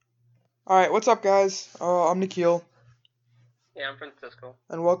All right, what's up, guys? I'm Nikhil, Yeah, I'm Francisco.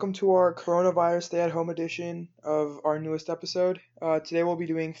 and welcome to our coronavirus stay-at-home edition of our newest episode. Today we'll be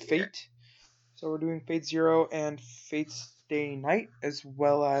doing Yeah, Fate. So we're doing Fate Zero and Fate Stay Night, as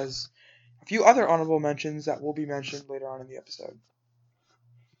well as a few other honorable mentions that will be mentioned later on in the episode.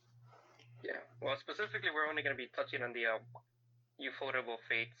 yeah. Well, specifically, we're only gonna be touching on the ufotable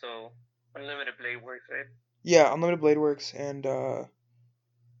fate, so unlimited blade works, right? Yeah, Unlimited Blade Works and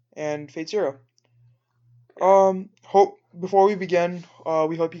Fate Zero. Yeah, Hope before we begin,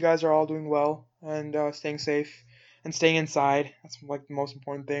 we hope you guys are all doing well and staying safe and staying inside. That's like the most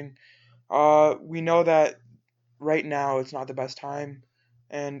important thing. We know that right now it's not the best time,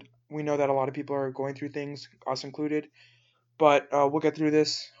 and we know that a lot of people are going through things, us included. But we'll get through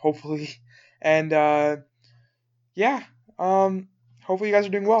this hopefully, and yeah, um, hopefully you guys are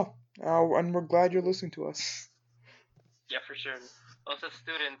doing well, and we're glad you're listening to us. yeah, for sure. Also,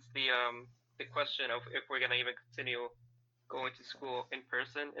 students, the question of if we're gonna even continue going to school in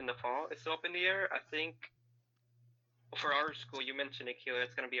person in the fall is still up in the air. I think for our school, you mentioned it, Kayla,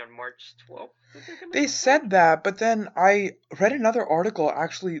 it's gonna be on March 12th. Is it gonna They start? said that, but then I read another article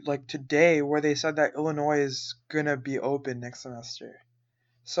actually like today where they said that Illinois is gonna be open next semester.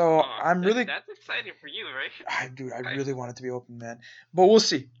 So Oh, I'm really that's exciting for you, right? I I really want it to be open, man. But we'll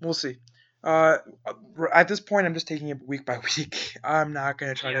see. We'll see. Uh, at this point, I'm just taking it week by week. I'm not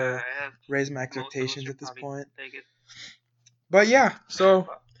gonna try yeah, to as raise my most of us expectations should at this probably point. take it. But yeah, so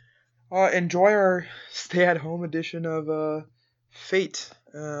enjoy our stay-at-home edition of Fate.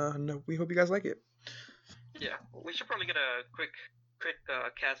 And we hope you guys like it. Yeah, we should probably get a quick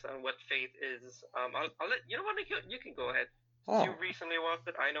cast on what Faith is. I'll let you know what you can go ahead since you Oh, recently watched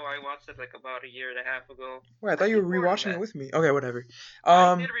it. I know I watched it like about a year and a half ago. wait, I thought I you think were more than rewatching it that. with me. Okay, whatever.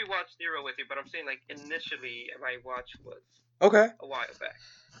 I did Um, rewatch Zero with you, but I'm saying like initially my watch was okay. a while back.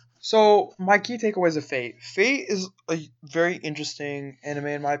 So my key takeaways of Fate. Fate is a very interesting anime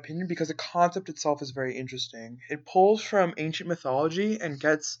in my opinion because the concept itself is very interesting. It pulls from ancient mythology and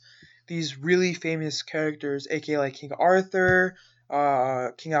gets these really famous characters, aka like King Arthur,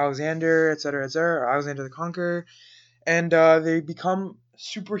 King Alexander, etc., Alexander the Conqueror, and they become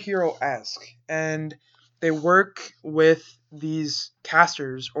superhero esque, and they work with these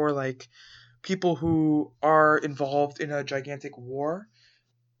casters or like people who are involved in a gigantic war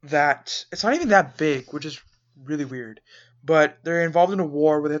that it's not even that big, which is really weird. But they're involved in a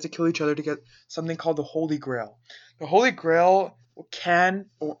war where they have to kill each other to get something called the Holy Grail. The Holy Grail can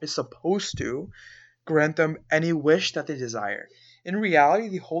or is supposed to grant them any wish that they desire. In reality,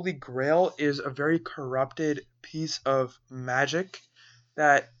 the Holy Grail is a very corrupted piece of magic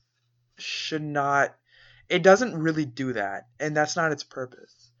that should not. It doesn't really do that, and that's not its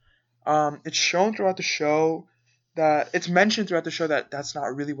purpose. It's shown throughout the show that it's mentioned throughout the show that that's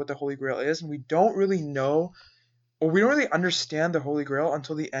not really what the Holy Grail is, and we don't really know or we don't really understand the Holy Grail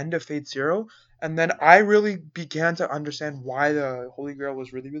until the end of Fate Zero. And then I really began to understand why the Holy Grail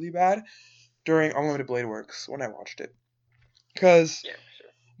was really, really bad during Unlimited Blade Works when I watched it. Because Yeah, for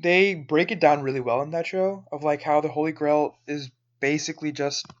sure. they break it down really well in that show of like how the Holy Grail is basically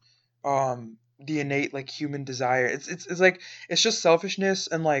just the innate like human desire. It's like it's just selfishness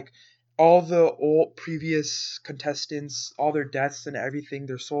and like all the old previous contestants, all their deaths and everything,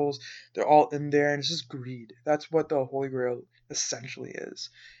 their souls, they're all in there and it's just greed. That's what the Holy Grail essentially is.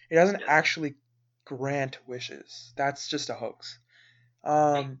 It doesn't Yes, actually grant wishes. That's just a hoax. it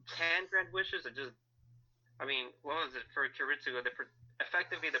Um can grant wishes. It just, I mean, what was it for Kiritsugo?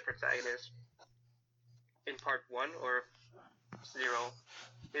 Effectively the protagonist in part one or zero,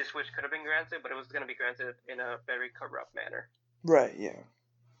 his wish could have been granted, but it was going to be granted in a very corrupt manner. right, yeah.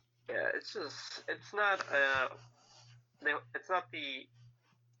 Yeah, it's just it's not the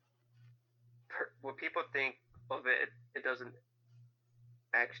what people think of it. It doesn't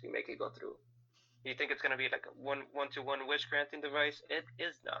actually make it go through. You think it's going to be like a one to one wish granting device? It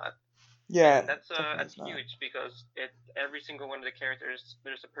is not, Yeah, and definitely that's it's not. huge because it every single one of the characters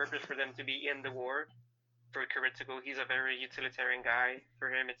there's a purpose for them to be in the war. For Kiritsugo, he's a very utilitarian guy. For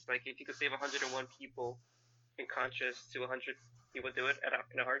him, it's like if he could save 101 people in contrast to 100, he would do it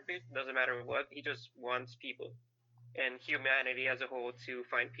in a heartbeat. Doesn't matter what. He just wants people and humanity as a whole to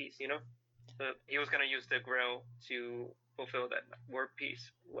find peace. You know, so he was gonna use the Grail to fulfill that world peace,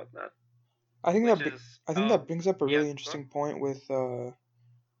 whatnot. Which is I think that brings up a yeah, really huh? interesting point with the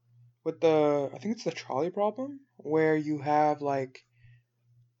I think it's the trolley problem where you have like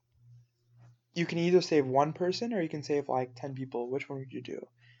you can either save one person or you can save like 10 people. Which one would you do?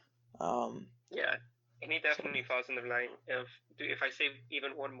 Um Yeah, and he so definitely falls in the line of if I save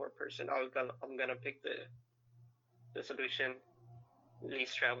even one more person, I'm gonna pick the solution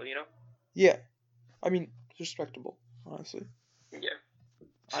least travel. You know. Yeah, I mean, it's respectable, honestly. Yeah.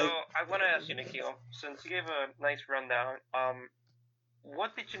 So I I want to ask you, Nikhil, since you gave a nice rundown,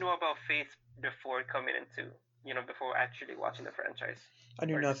 what did you know about Faith before coming into, before actually watching the franchise I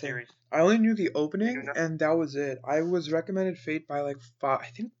knew or the nothing. series? I only knew the You knew opening, nothing. and that was it. I was recommended Fate by like five, I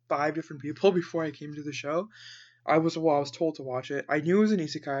think five different people before I came to the show. I was told to watch it. I knew it was an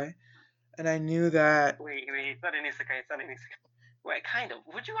isekai, and I knew that. Wait, it's not an isekai. It's not an isekai. Wait, kind of.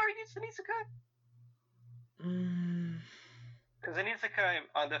 Would you argue it's an isekai? Mm, Because an isekai,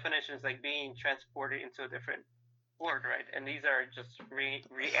 on definition, is like being transported into a different world, right? And these are just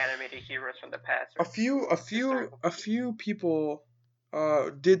reanimated heroes from the past, a right? few, a few, Historical a figures. few people,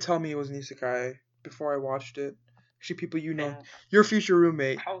 did tell me it was an isekai before I watched it. Actually, people you know, And your future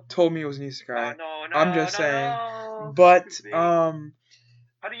roommate how? told me it was an No, isekai. no, I'm no, just no, saying, no. but Wait.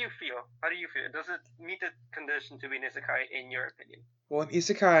 How do you feel? How do you feel? Does it meet the condition to be an isekai in your opinion? well, an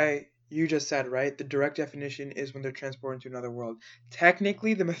isekai, you just said, right? The direct definition is when they're transported to another world.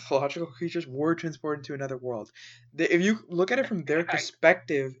 Technically, the mythological creatures were transported to another world. If you look at it from their Kind.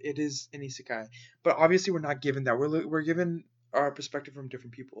 perspective, it is an isekai. But obviously, we're not given that. We're given our perspective from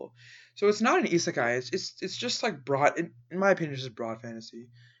different people. So it's not an Yeah. isekai. It's just like broad. In my opinion, it's just broad fantasy.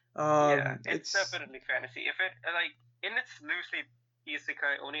 Yeah, it's It's definitely fantasy. If it like in its loosely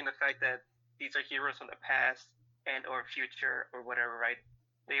isekai, only in the fact that these are heroes from the past and or future or whatever, right?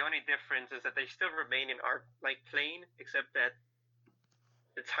 The only difference is that they still remain in our like plane, except that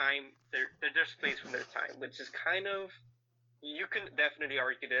the time they're just placed from their time, which is kind of you can definitely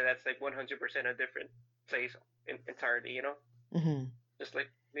argue that that's like 100% a different place in entirety, mhm. just like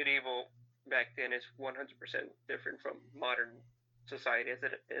medieval back then is 100% different from modern society as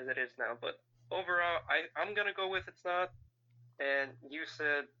it is now. But overall, I'm gonna go with it's not. And you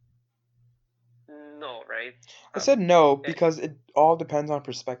said no, right? I Um, said no eh, because it all depends on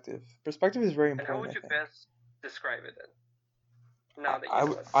perspective. Perspective is very and how important, would I you think. best describe it then? Now that you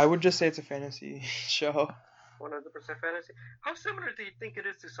know it, I would just say it's a fantasy show. 100% fantasy. How similar do you think it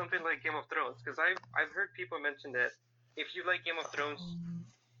is to something like Game of Thrones? Because I've heard people mention that if you like Game of Thrones,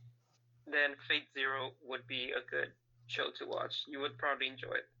 then Fate Zero would be a good show to watch. You would probably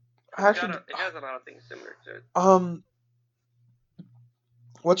enjoy it. Actually, It has a lot of things similar to it. um,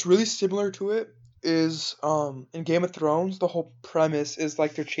 what's really similar to it is in Game of Thrones, the whole premise is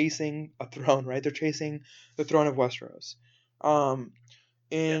like they're chasing a throne, right? They're chasing the throne of Westeros. Um,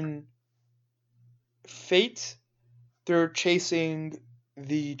 Yeah. in Fate, they're chasing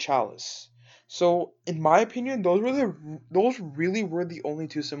the chalice. So, in my opinion, those really were the only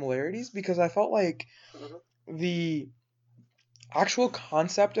two similarities because I felt like Mm-hmm. the actual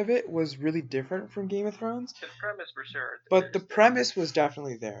concept of it was really different from Game of Thrones, The premise for sure but the is different. premise was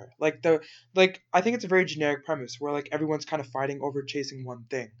definitely there. I think it's a very generic premise where like everyone's kind of fighting over chasing one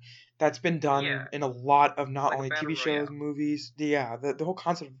thing. That's been Yeah, done in a lot of not like a only battle TV shows, royale. movies. The whole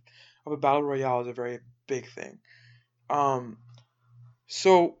concept of a battle royale is a very big thing. Um,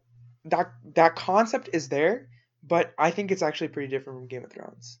 so that concept is there, but I think it's actually pretty different from Game of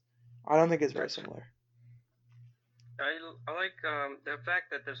Thrones. I don't think it's very That's similar. I like the fact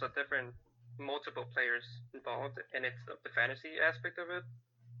that there's a different multiple players involved, and it's the fantasy aspect of it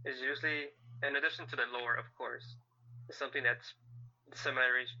is usually, in addition to the lore, of course, is something that's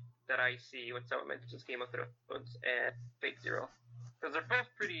similar that I see when someone mentions Game of Thrones and Fate Zero, because they're both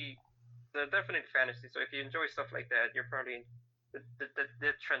they're definitely fantasy. So if you enjoy stuff like that, you're probably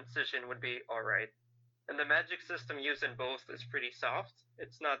the transition would be all right. And the magic system used in both is pretty soft.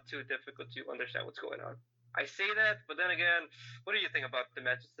 It's not too difficult to understand what's going on. I say that, but then again, what do you think about the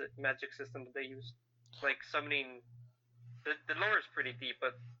magic system that they use? Like summoning, the lore is pretty deep,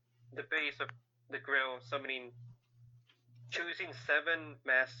 but the base of the grill summoning, choosing 7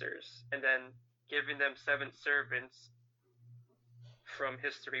 masters and then giving them 7 servants from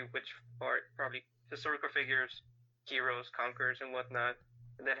history, which are probably historical figures, heroes, conquerors, and whatnot,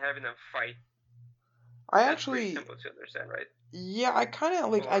 and then having them fight. I That's pretty actually simple to understand, right? Yeah, I kind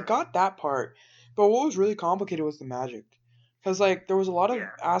of like I Or got that part, but what was really complicated was the magic. Cuz like there was a lot of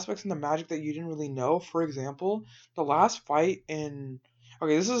yeah, aspects in the magic that you didn't really know. For example, the last fight in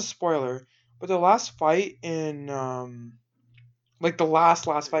Okay, this is a spoiler, but the last fight in like the last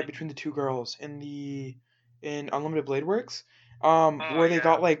fight between the two girls in Unlimited Blade Works, oh where they yeah,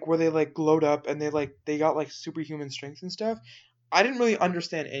 got like where they like glowed up and they got like superhuman strength and stuff. I didn't really mm-hmm.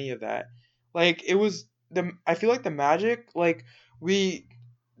 understand any of that. Like it was the I feel like the magic like we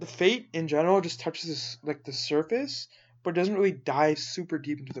the fate in general just touches like the surface, but doesn't really dive super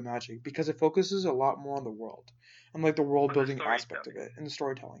deep into the magic because it focuses a lot more on the world and like the world On the building aspect of storytelling. it and the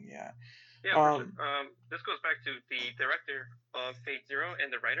storytelling. Yeah. Yeah, for sure. Um, This goes back to the director of Fate Zero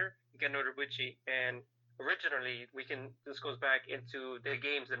and the writer Gen Nobuchi. And originally, this goes back into the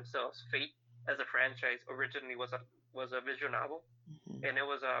games themselves. Fate as a franchise originally was a visual novel, mhm, and it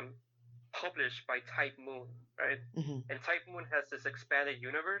was published by Type Moon, right? mhm. And Type Moon has this expanded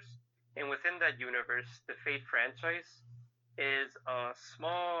universe, and within that universe, the Fate franchise is a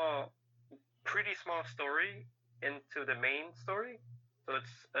pretty small story into the main story. So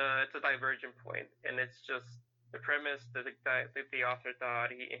it's a divergent point, and it's just the premise that the author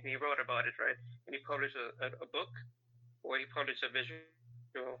thought he wrote about it, right? And he published a book, or he published a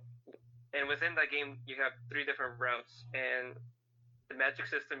visual. And within that game, you have three different routes, and the magic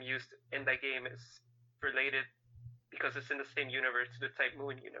system used in that game is related because it's in the same universe to the Type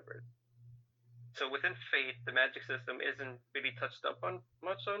Moon universe. So within Fate, the magic system isn't really touched up on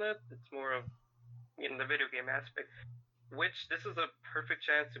much on it. It's more of in the video game aspect. Which this is a perfect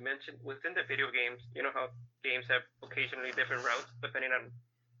chance to mention within the video games. You know how games have occasionally different routes depending on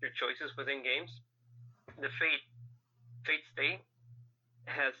your choices within games. The Fate Stay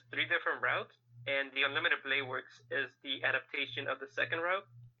has three different routes, and the Unlimited Blade Works is the adaptation of the second route,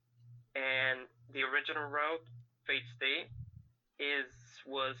 and the original route, Fate Stay, is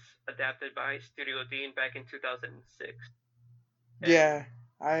was adapted by Studio Dean back in 2006. And Yeah,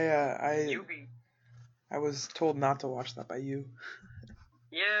 I uh, I Yubi, I was told not to watch that by you.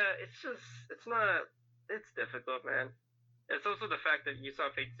 yeah, it's not, it's difficult, man. It's also the fact that you saw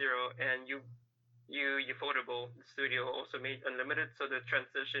Fate Zero and Ufotable Studio also made Unlimited, so the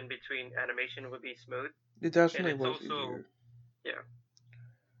transition between animation would be smooth. It And definitely it's was also, easier. yeah,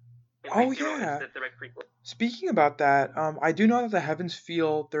 and Oh Fate Zero is yeah. the direct prequel. Speaking about that, I do know that the Heaven's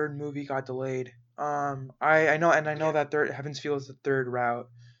Feel third movie got delayed. I know Yeah, that third Heaven's Feel is the third route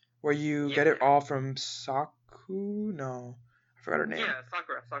where you yeah, get it all from Saku. No, I forgot her name. yeah.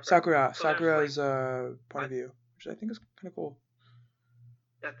 Sakura. So there's like, Sakura's point I, of view, which I think is kind of cool.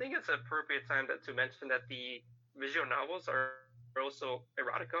 I think it's an appropriate time to mention that the visual novels are also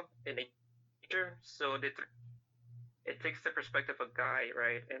erotica in nature. So it takes the perspective of a guy,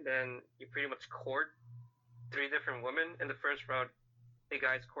 right? And then you pretty much court three different women. In the first round, the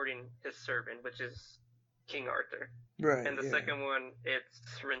guy's courting his servant, which is King Arthur. Right. And the Yeah. second one,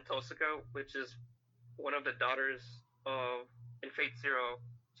 it's Rentosaka, which is one of the daughters of, in Fate Zero,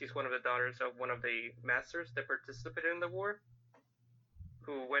 she's one of the daughters of one of the masters that participated in the war,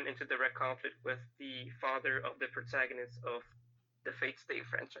 who went into direct conflict with the father of the protagonist of the Fate Stay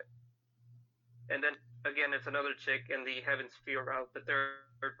franchise. And then again, it's another chick in the Heaven's Feel route, the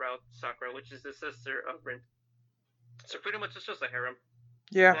third route, Sakura, which is the sister of Rent. So pretty much it's just a harem.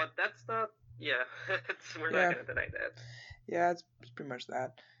 Yeah. But that's not, yeah, we're not Yeah. gonna deny that. Yeah. It's pretty much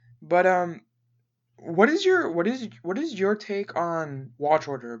that. But what is your take on Watch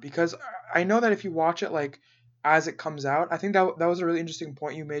Order? Because I know that if you watch it like as it comes out, I think that was a really interesting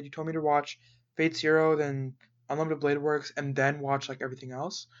point you made. You told me to watch Fate Zero, then Unlimited Blade Works, and then watch like everything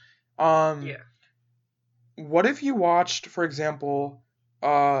else. Um, Yeah, what if you watched, for example,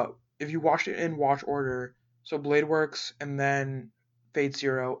 if you watched it in watch order, so Blade Works and then Fate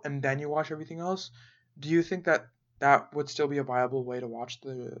Zero, and then you watch everything else? Do you think that that would still be a viable way to watch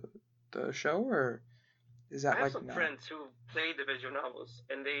the show, or is I that have like some not? friends who play the visual novels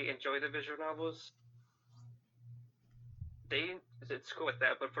and they enjoy the visual novels. They It's cool with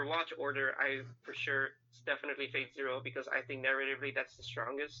that, but for Watch Order, I for sure it's definitely Fate Zero because I think narratively that's the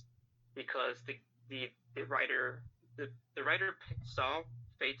strongest because the writer the writer saw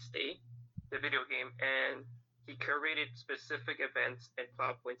Fate Stay, the video game, and he curated specific events and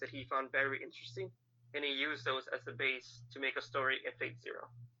plot points that he found very interesting, and he used those as the base to make a story in Fate Zero,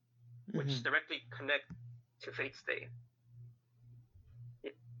 which Hmm. directly connect to Fate Stay.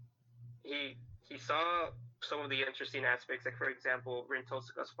 It, he saw some of the interesting aspects, like for example, Rin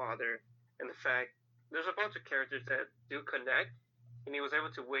Tosaka's father, and the fact there's a bunch of characters that do connect, and he was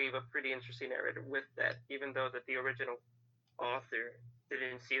able to weave a pretty interesting narrative with that, even though that the original author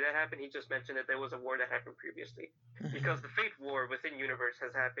didn't see that happen. He just mentioned that there was a war that happened previously, Hmm. because the Fate War within universe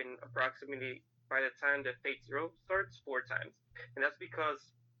has happened approximately by the time that Fate Zero starts 4 times, and that's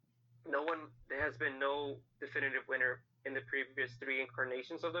because there has been no definitive winner in the previous three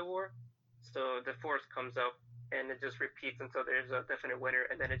incarnations of the war. So the force comes up and it just repeats until there's a definite winner,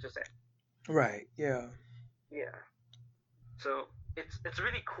 and then it just ends. Right. Yeah. Yeah. So it's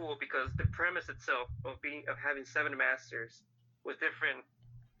really cool because the premise itself of having seven masters with different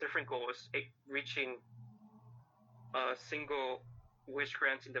goals, reaching a single wish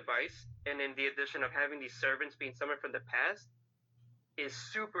granting device, and then the addition of having these servants being summoned from the past is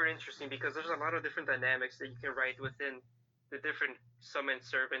super interesting because there's a lot of different dynamics that you can write within the different summoned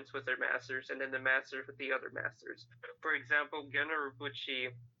servants with their masters, and then the masters with the other masters. For example, Gen Urobuchi,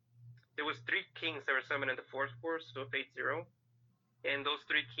 there was 3 kings that were summoned in the Force Force, so Fate Zero, and those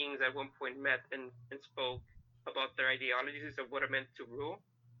 3 kings at one point met and spoke about their ideologies of what it meant to rule.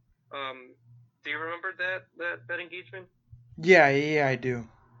 Do you remember that engagement? Yeah, I do.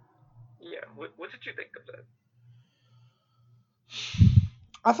 Yeah. What did you think of that?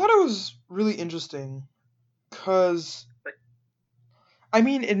 I thought it was really interesting because Like, I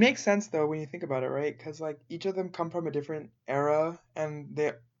mean, it makes sense though when you think about it, right? Because like each of them come from a different era and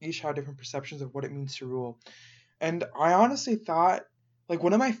they each have different perceptions of what it means to rule. And I honestly thought like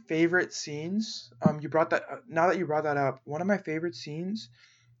one of my favorite scenes, you brought that now that you brought that up, one of my favorite scenes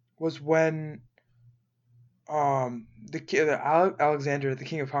was when Alexander, the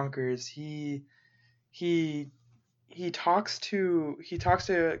King of Conquerors, he he talks to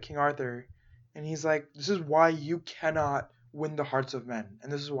King Arthur, and he's like, "This is why you cannot win the hearts of men,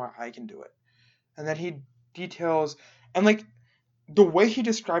 and this is why I can do it." And then he details, and like the way he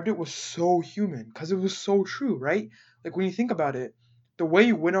described it was so human because it was so true, right? Like when you think about it, the way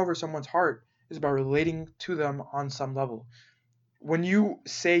you win over someone's heart is by relating to them on some level. When you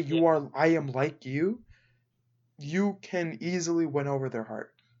say yeah. I am like you can easily win over their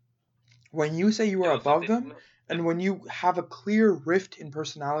heart. When you say you are Also, above them, and when you have a clear rift in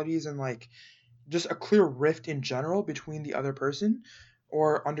personalities and like just a clear rift in general between the other person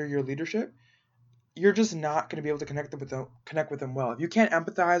or under your leadership, you're just not going to be able to connect with them well. If you can't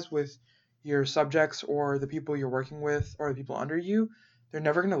empathize with your subjects or the people you're working with or the people under you, they're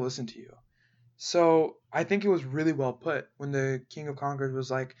never going to listen to you. So I think it was really well put when the King of Conquerors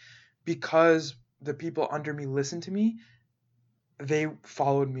was like, because the people under me listened to me, they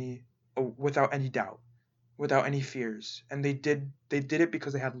followed me without any doubt, without any fears, and they did it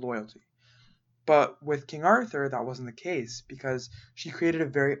because they had loyalty. But with King Arthur, that wasn't the case because she created a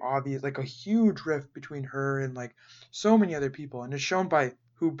very obvious, like a huge rift between her and like so many other people, and it's shown by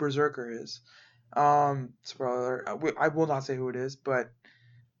who Berserker is. Spoiler, I will not say who it is, but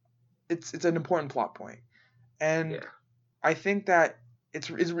it's an important plot point, and Yeah. I think that it's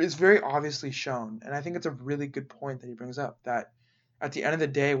very obviously shown, and I think it's a really good point that he brings up that at the end of the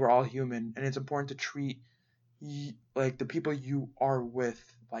day, we're all human, and it's important to treat like the people you are with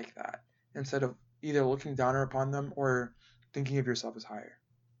like that instead of either looking down upon them or thinking of yourself as higher.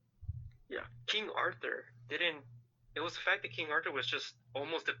 Yeah. King Arthur didn't. It was the fact that King Arthur was just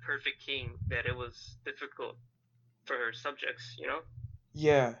almost a perfect king that it was difficult for her subjects.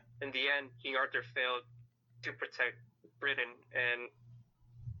 Yeah, In the end, King Arthur failed to protect Britain, and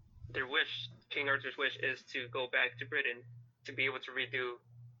King Arthur's wish, is to go back to Britain to be able to redo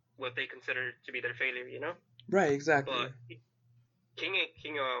what they consider to be their failure. right, exactly. But King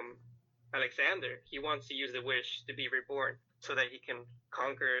Alexander, he wants to use the wish to be reborn so that he can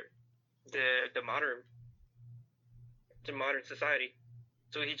conquer the modern society.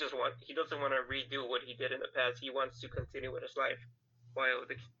 So he doesn't want to redo what he did in the past. He wants to continue with his life, while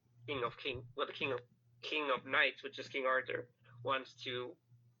the King of Knights, which is King Arthur, wants to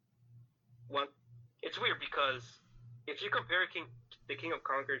want. It's weird because if you compare the King of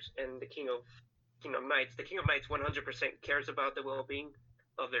Conquerors and the King of Knights, the King of Knights 100% cares about the well-being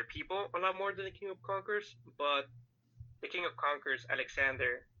of their people a lot more than the King of Conquerors. But the King of Conquerors,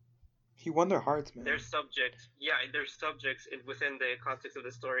 Alexander, He won their hearts, man. their subjects, within the context of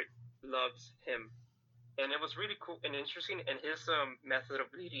the story, loves him. And it was really cool and interesting. And his method of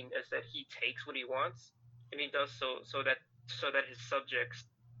leading is that he takes what he wants, and he does so that his subjects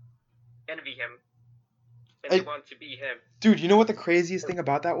envy him and they I, want to be him. dude, you know what the craziest thing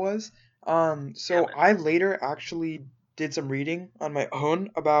about that was? So Yeah, I later actually did some reading on my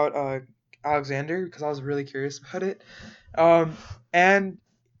own about Alexander because I was really curious about it. Um, and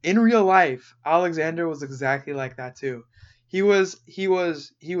in real life, Alexander was exactly like that too. He was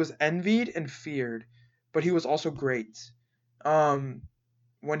envied and feared, but he was also great. Um,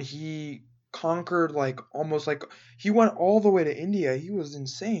 when he conquered like almost like he went all the way to India, he was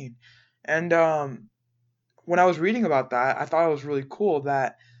insane. And when I was reading about that, I thought it was really cool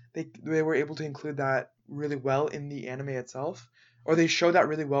that they were able to include that really well in the anime itself, or they showed that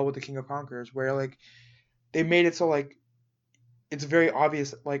really well with the King of Conquerors, where like they made it so like it's very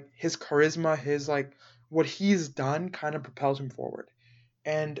obvious like his charisma, his like what he's done kind of propels him forward.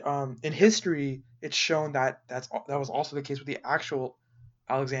 And in yeah, history, it's shown that that was also the case with the actual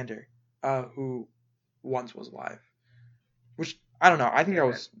Alexander, who once was alive. Which I don't know. yeah, man.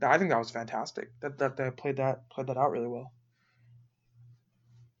 I think that was fantastic. That they played that out really well.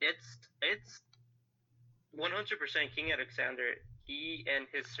 It's 100% King Alexander. He and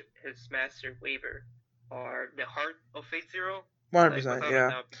his master Waver are the heart of Fate Zero. Like 100%, without a yeah.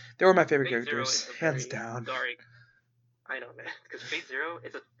 doubt, They were my favorite Fate Zero characters, is a hands very down. dark. I know, man, because Fate Zero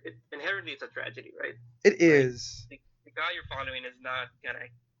is inherently it's a tragedy, right? It Like is. the guy you're following is not gonna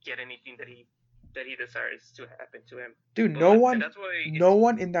get anything that he desires to happen to him. Dude, And that's why no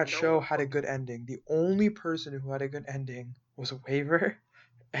one in that no show one. had a good ending. The only person who had a good ending was Waver,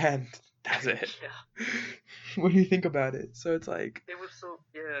 and that's it. Yeah. When you think about it. So it's like, It was so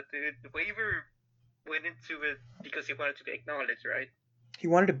dude. The Waver went into it because he wanted to be acknowledged, right? he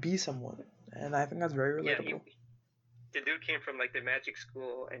wanted to be someone, and I think that's very Yeah, relatable. the dude came from like the magic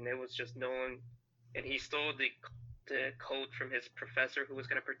school, and it was just known, and he stole the code from his professor who was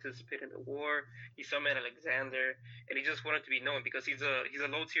going to participate in the war. He summoned Alexander, and he just wanted to be known because he's a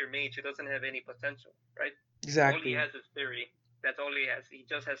low tier mage who doesn't have any potential, right? All he Exactly. has is theory. That's all he has. He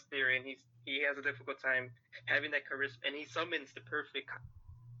just has theory, and he has a difficult time having that charisma. And he summons the perfect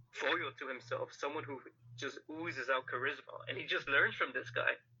foil to himself, someone who just oozes out charisma, and he just learns from this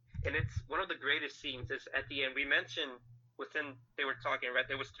guy. And it's one of the greatest scenes. Is at the end we mentioned within they were talking, right?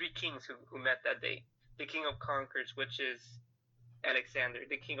 There was three kings who met that day. The king of conquerors, which is Alexander,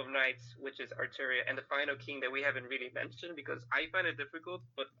 the king of knights, which is Arturia, and the final king that we haven't really mentioned because I find it difficult,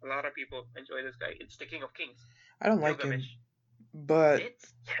 but a lot of people enjoy this guy. It's the king of kings. I don't like him, Gilgamesh. but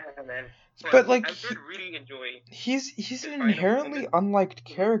Yeah, man. but like I did really enjoy. he's an final inherently moment. unliked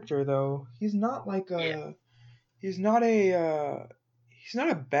character though. He's not like a Yeah. he's not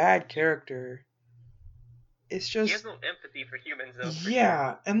a bad character. It's He has just no empathy for humans, though. For yeah,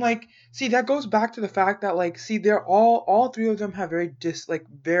 sure. and like see that goes back to the fact that like see they're all three of them have very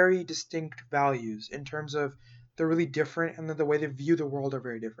distinct values in terms of they're really different and then the way they view the world are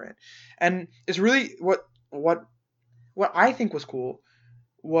very different. And it's really what I think was cool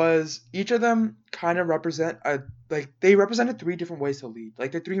was each of them kind of represent a like they represented three different ways to lead.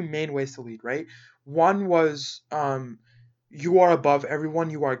 Like the three main ways to lead, right? One was you are above everyone,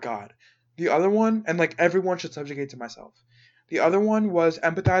 you are God. The other one, and like everyone should subjugate to myself. The other one was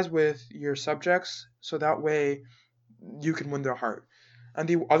empathize with your subjects so that way you can win their heart. And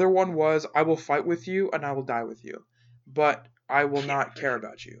the other one was I will fight with you and I will die with you, but I will Yeah, not for care sure.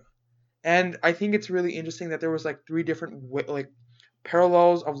 about you. And I think it's really interesting that there was like three different like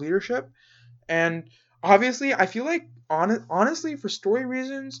parallels of leadership. And obviously, I feel like honestly, for story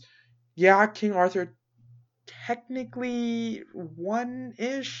reasons, yeah, King Arthur technically won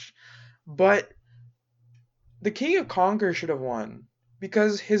ish, but the King of Conquer should have won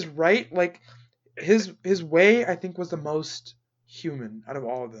because his right, like his way, I think was the most human out of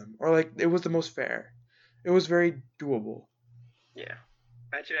all of them, or like it was the most fair. It was very doable. Yeah.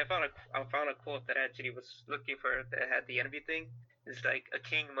 Actually, I found a quote that I actually was looking for that had the envy thing. It's like a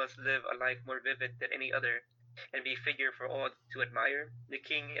king must live a life more vivid than any other, and be figure for all to admire. The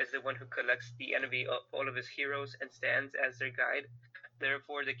king is the one who collects the envy of all of his heroes and stands as their guide.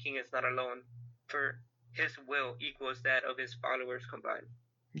 Therefore, the king is not alone, for his will equals that of his followers combined.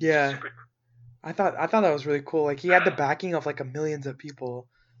 Yeah, Super. I thought that was really cool. Like he had the backing of like a millions of people.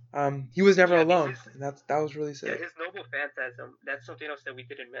 He was never Yeah, alone, his and that was really yeah sick. his noble phantasm. That's something else that we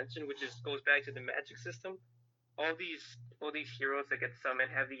didn't mention, which is goes back to the magic system. all these all these heroes that get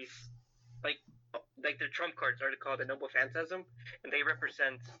summoned have these like like their trump cards are called the noble phantasm, and they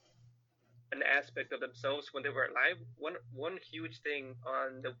represent an aspect of themselves when they were alive. One huge thing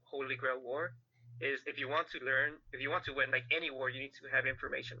on the Holy Grail War is if you want to win like any war, you need to have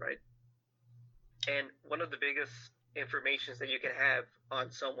information, right? And one of the biggest informations that you can have on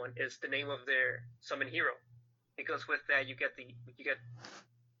someone is the name of their summon hero, because with that you get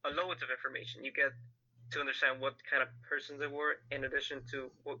a loads of information. You get to understand what kind of person they were, in addition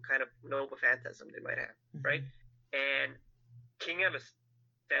to what kind of noble phantasm they might have, right? And King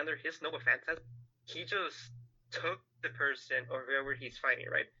Alexander, his noble phantasm, he just took the person or whoever he's fighting,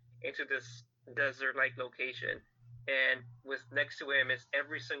 right, into this desert-like location, and with next to him is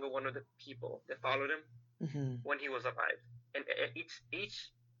every single one of the people that followed him Mm-hmm. when he was alive, and each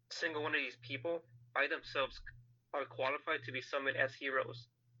single one of these people by themselves are qualified to be summoned as heroes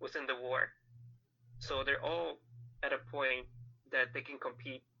within the war. So they're all at a point that they can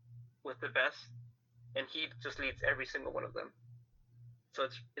compete with the best, and he just leads every single one of them. So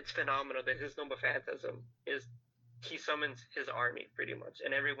it's phenomenal that his noble phantasm is he summons his army pretty much,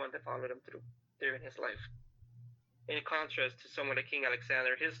 and everyone that followed him through in his life. In contrast to someone like King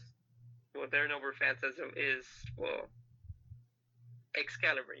Alexander, their noble phantasm is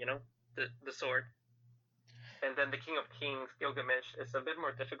Excalibur, the sword. And then the King of Kings, Gilgamesh, is a bit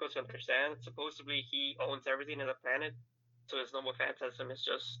more difficult to understand. Supposedly, he owns everything in the planet, so his noble phantasm is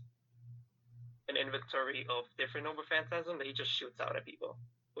just an inventory of different noble phantasm that he just shoots out at people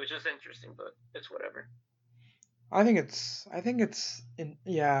which is interesting, but it's whatever. it's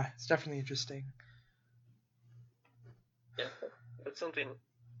yeah, it's definitely interesting. Yeah, that's something.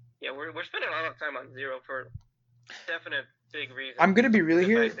 Yeah, we're spending a lot of time on Zero for definite big reasons. I'm gonna be really The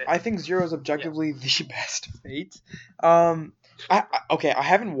here. fact that I think Zero is objectively the best Fate. Okay, I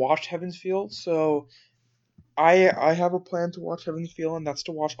haven't watched Heaven's Feel, so I have a plan to watch Heaven's Feel, and that's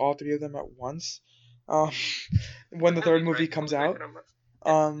to watch all three of them at once. Um, when the third movies, movie right? The comes movies are out. gonna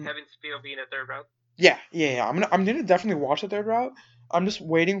Um, Heaven's Feel being a third route. yeah. I'm gonna definitely watch the third route. I'm just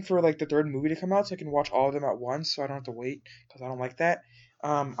waiting for like the third movie to come out so I can watch all of them at once, so I don't have to wait because I don't like that.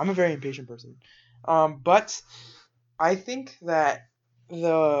 I'm a very impatient person. But I think that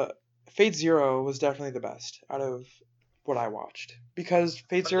the Fate Zero was definitely the best out of what I watched because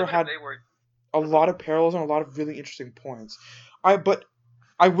Fate Zero Unlimited had Blade Works. a lot of parallels and a lot of really interesting points. But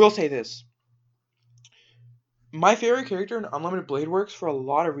I will say this. My favorite character in Unlimited Blade Works for a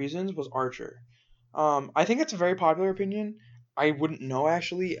lot of reasons was Archer. I think it's a very popular opinion. I wouldn't know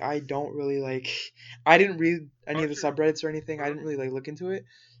actually. I don't really like. I didn't read any of the Archer. subreddits or anything. I didn't really like look into it.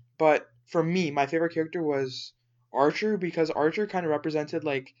 But for me, my favorite character was Archer because Archer kind of represented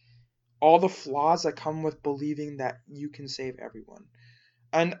like all the flaws that come with believing that you can save everyone.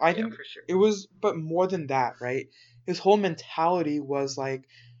 And I Yeah, think for sure. it was, but more than that, right? His whole mentality was like,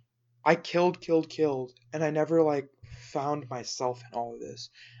 I killed, and I never like found myself in all of this.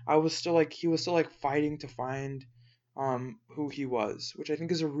 I was still like, he was still like fighting to find who he was, which I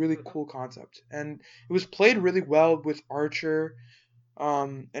think is a really Mm-hmm. cool concept. And it was played really well with Archer,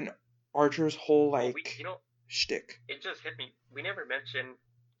 and Archer's whole Oh, like shtick. it just hit me. We never mentioned.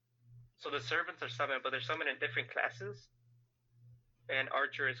 So the servants are summoned, but they're summoned in different classes. And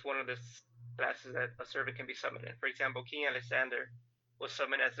Archer is one of the classes that a servant can be summoned in. For example, King Alexander was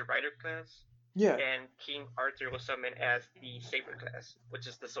summoned as the Rider class, Yeah, and King Arthur was summoned as the Saber class, which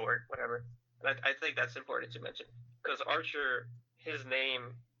is the sword, whatever. And I think that's important to mention because Archer, his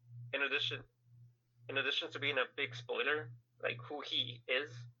name, in addition to being a big spoiler, like who he is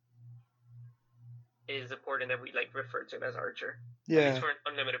important that we like refer to him as Archer. At least yeah, for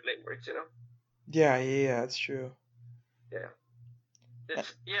Unlimited Blade Works, you know. yeah. That's true. Yeah.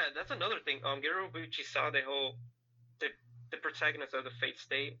 That's another thing. Gero Bucci saw the protagonist of the Fate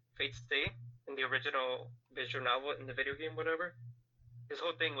Stay in the original visual novel in the video game, whatever. His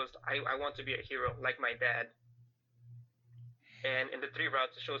whole thing was I want to be a hero like my dad. And in the three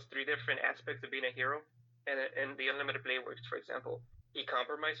routes, it shows three different aspects of being a hero. And in the Unlimited Blade Works, for example, he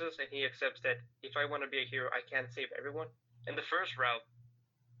compromises and he accepts that if I want to be a hero, I can't save everyone. In the first route,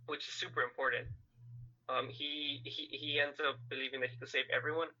 which is super important, he ends up believing that he could save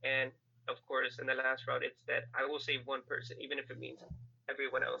everyone, and of course, in the last route, it's that I will save one person, even if it means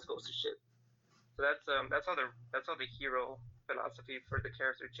everyone else goes to shit. So that's how the hero philosophy for the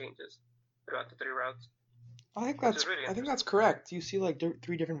character changes throughout the three routes, which is really I think that's interesting. correct. You see like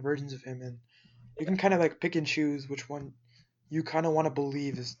three different versions of him, and you Yeah, can kind of like pick and choose which one you kind of want to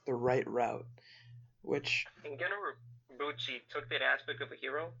believe is the right route. Which and Geno Bucci took that aspect of a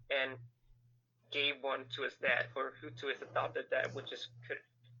hero and gave one to his dad, or who to his adopted dad, which is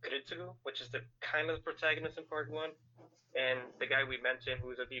Kuritsugu, which is the kind of protagonist in part one, and the guy we mentioned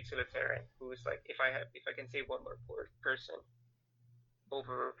who's a utilitarian, who's like, if I can save one more person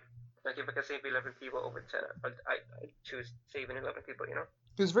over, like if I can save 11 people over 10, I choose saving 11 people. You know?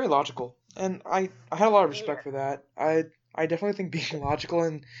 he was very logical, and I had a lot of respect Yeah. for that. I definitely think being logical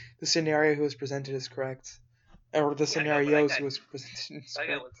in the scenario he was presented is correct, or the I know, but that scenarios he guy, was presented is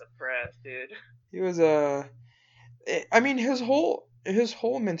correct. was depressed, dude. He was I mean his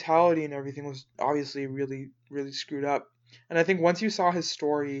whole mentality and everything was obviously really screwed up. And I think once you saw his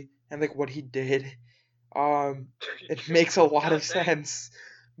story and like what he did, it makes a lot of God dang. sense.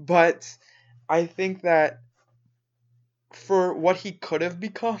 But I think that for what he could have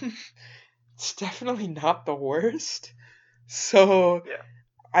become, it's definitely not the worst. So Yeah.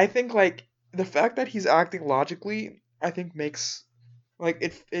 I think like the fact that he's acting logically, I think makes like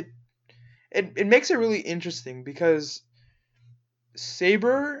it makes it really interesting because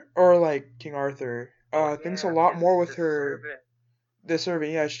Saber or like King Arthur Oh thinks a yeah, lot more with his her servant. the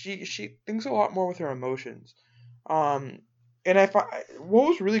servant. Yeah, she thinks a lot more with her emotions. Um, and I what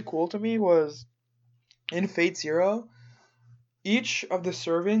was really cool to me was in Fate Zero, each of the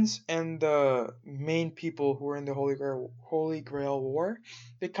servants and the main people who were in the Holy Grail War,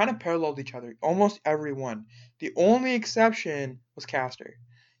 they kind of paralleled each other. Almost everyone. The only exception was Castor.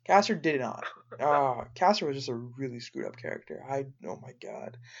 Castor did not. Castor was just a really screwed up character. Oh my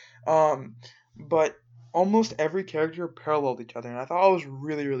god. Um, but almost every character paralleled each other, and I thought it was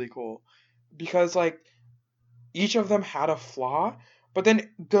really cool because like each of them had a flaw, But then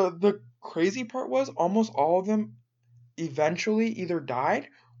the crazy part was almost all of them eventually either died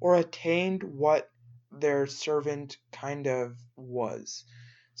or attained what their servant kind of was.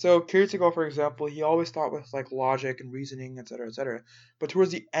 So Kirito, for example, he always thought with like logic and reasoning, etc., etc. But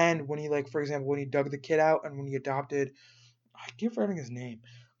towards the end, when he like, for example, when he dug the kid out and when he adopted, I keep forgetting his name,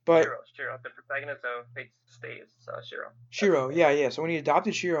 but Shiro. The protagonist of Fate Stay is Shiro. That's his Shiro, name. yeah. So when he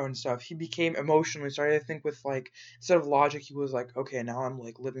adopted Shiro and stuff, he became emotional. He started to think with like instead of logic, he was like, okay, now I'm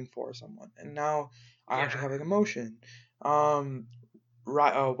like living for someone, and now I Yeah. actually have like emotion. Um,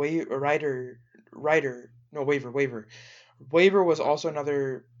 writer, no, Waver. Waver was also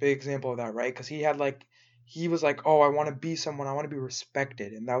another big example of that, right? Because he was like, oh, I want to be someone, I want to be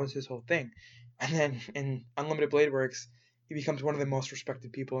respected, and that was his whole thing. And then in Unlimited Blade Works, he becomes one of the most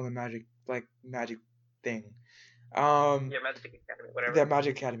respected people in the magic thing. Yeah, Magic Academy, The whatever.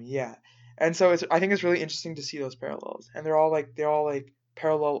 Magic Academy, yeah. And so I think it's really interesting to see those parallels, and they're all like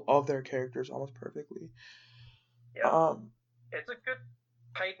parallel of their characters almost perfectly. Yeah. Um, It's a good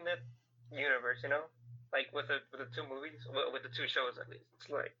tight knit universe, you know? Like with the two movies, with the two shows at least. It's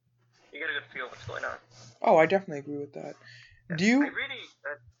like you get a good feel of what's going on. oh, I definitely agree with that. Yeah. Do I you? really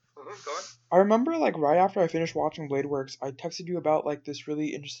go on. I remember like right after I finished watching Blade Works, I texted you about like this really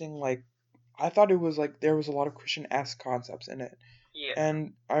interesting like I thought it was like there was a lot of Christian-esque concepts in it, Yeah.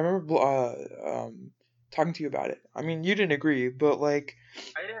 and I remember talking to you about it. I mean, you didn't agree, but like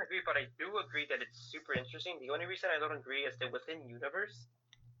I didn't agree, but I do agree that it's super interesting. The only reason I don't agree is that within universe,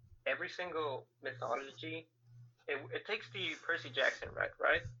 every single mythology, it takes the Percy Jackson route,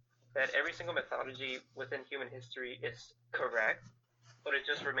 right? That every single mythology within human history is correct, but it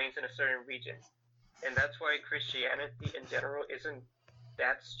just remains in a certain region. And that's why Christianity in general isn't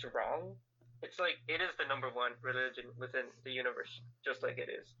that strong. It's like it is the number one religion within the universe, just like it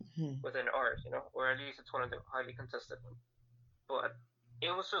is hmm, within ours, you know, or at least it's one of the highly contested ones. But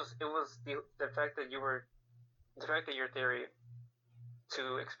it was the fact that your theory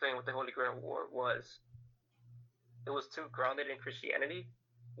to explain what the Holy Grail War was, it was too grounded in Christianity,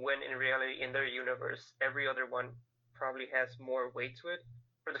 when in reality in their universe every other one probably has more weight to it.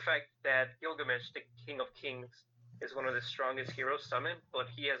 For the fact that Gilgamesh, the King of Kings, is one of the strongest heroes summoned, but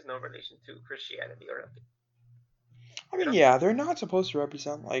he has no relation to Christianity or nothing. I You mean, know? yeah, they're not supposed to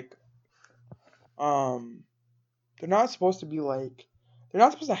represent like um they're not supposed to be like they're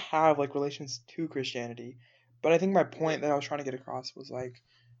not supposed to have like relations to Christianity. But I think my Yeah. point that I was trying to get across was like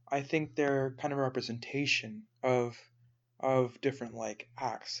I think they're kind of a representation of different like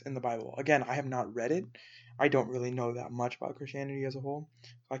acts in the Bible. Again, I have not read it. I don't really know that much about Christianity as a whole.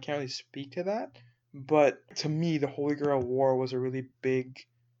 So I can't really speak to that. But to me, the Holy Grail War was a really big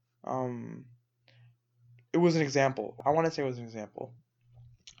um it was an example. I want to say it was an example.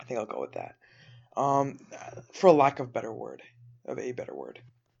 I think I'll go with that. Um for lack of a better word.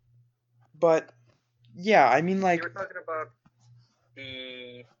 But yeah, I mean You like were talking about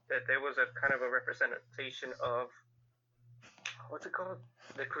that there was a kind of a representation of what's it called?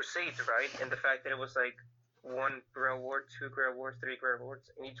 The Crusades, right? And the fact that it was like one Grail War, two Grail Wars, three Grail Wars,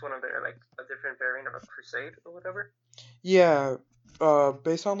 and each one of them are like a different variant of a crusade or whatever. yeah,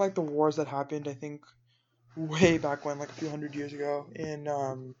 based on like the wars that happened, I think way back when, like a few hundred years ago in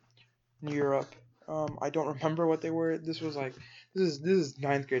Europe. I don't remember what they were. This is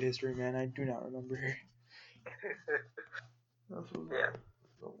ninth grade history, man. I do not remember. This was Yeah,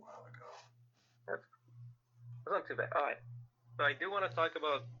 a while ago. that's, that's not too bad. All right, so I do want to talk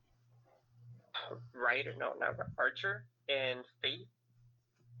about Ryder, no, not Archer and Fate,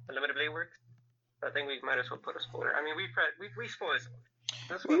 Unlimited Blade Works. I think we might as well put a spoiler. I mean, we spoiled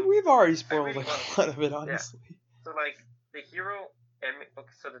this one. We've already I spoiled really like want to. a lot of it, Yeah. honestly. So like the hero, and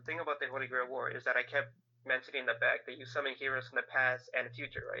okay, so the thing about the Holy Grail War is that I kept mentioning the fact that you summon heroes from the past and the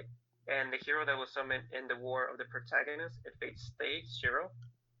future, right? And the hero that was summoned in the War of the Protagonist, it Fate Stay, Shiro,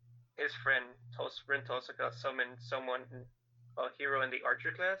 his friend Rin Tosaka summoned someone, a hero in the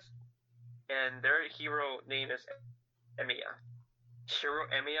Archer class, and their hero name is Emiya. Shiro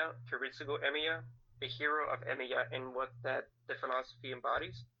Emiya, Kiritsugo Emiya, the hero of Emiya, and what that the philosophy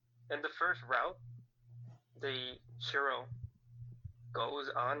embodies. In the first route, the Shiro goes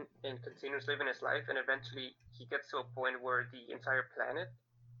on and continues living his life, and eventually he gets to a point where the entire planet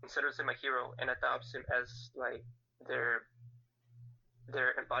considers him a hero and adopts him as like their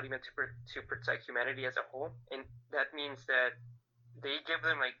their embodiment to protect humanity as a whole. And that means that they give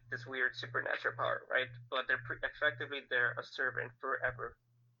them like this weird supernatural power, right? But effectively they're a servant forever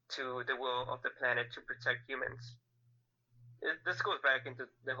to the will of the planet to protect humans. This goes back into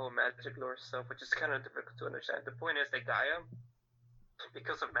the whole magic lore stuff, which is kind of difficult to understand. The point is that Gaia,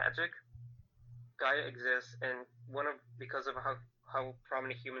 because of magic, Gaia exists, and one of because of how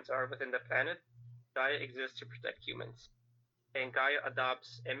prominent humans are within the planet, Gaia exists to protect humans. And Gaia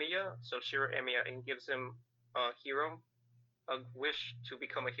adopts Emiya, so Shiro Emiya, and gives him a hero, a wish to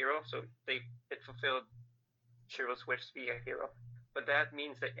become a hero. So it fulfilled Shiro's wish to be a hero. But that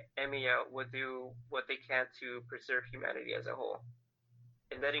means that Emiya would do what they can to preserve humanity as a whole.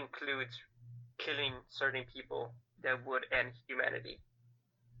 And that includes killing certain people that would end humanity.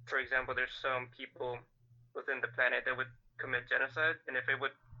 For example, there's some people within the planet that would commit genocide, and if it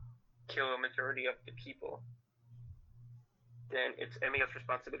would kill a majority of the people, then it's Emiya's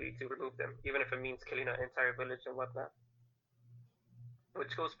responsibility to remove them, even if it means killing an entire village and whatnot.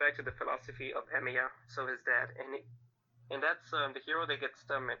 Which goes back to the philosophy of Emiya, so his dad, and that's the hero that gets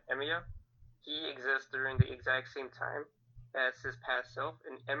Emiya. He exists during the exact same time as his past self,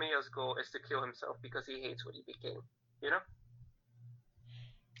 and Emiya's goal is to kill himself because he hates what he became. You know?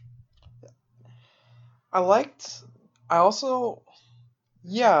 I also,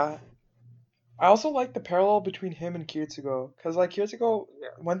 yeah, I also like the parallel between him and Kirtsugo, because like Kirtsugo Yeah.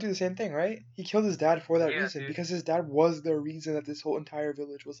 went through the same thing, right? He killed his dad for that Yeah, reason, dude. because his dad was the reason that this whole entire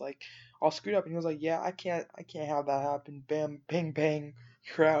village was like all screwed up, and he was like, yeah, I can't have that happen. Bam, bang, bang,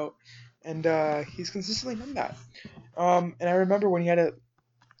 you're out, and he's consistently done that. And I remember when he had to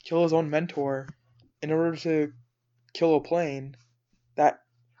kill his own mentor in order to kill a plane that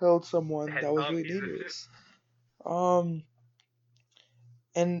killed someone Had that was really zombies and shit. dangerous.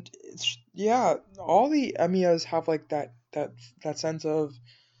 And it's yeah, all the Emiyas have like that sense of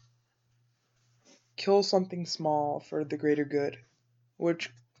kill something small for the greater good,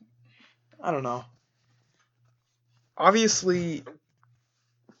 which I don't know. Obviously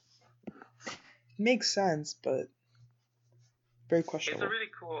makes sense, but very It's questionable. a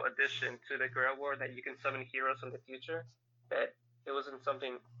really cool addition to the Grail War that you can summon heroes from the future. That it wasn't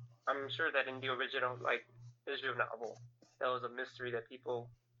something. I'm sure that in the original like visual novel, that was a mystery that people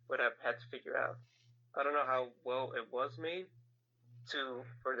would have had to figure out. I don't know how well it was made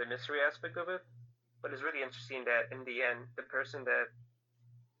for the mystery aspect of it, but it's really interesting that in the end, the person that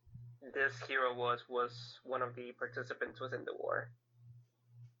this hero was one of the participants within the war.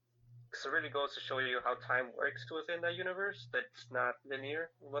 So it really goes to show you how time works within that universe. That's not linear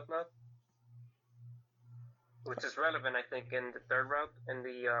and whatnot, which is relevant, I think, in the third route and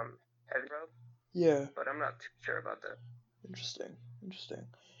the heavy route. Yeah, But I'm not too sure about that. interesting.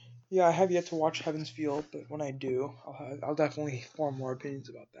 Yeah, I have yet to watch Heaven's Field, but when I do, I'll definitely form more opinions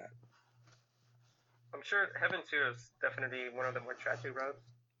about that. I'm sure Heaven 2 is definitely one of the more tragic routes.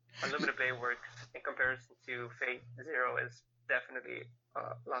 Unlimited Blade Works, in comparison to Fate Zero, is definitely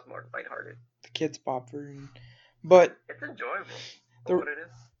a lot more lighthearted. The Kids Bop version, but It's enjoyable The- for what it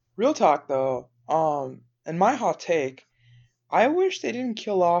is. real talk though, and my hot take, I wish they didn't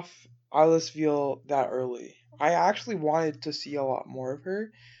kill off Alice Veal that early. I actually wanted to see a lot more of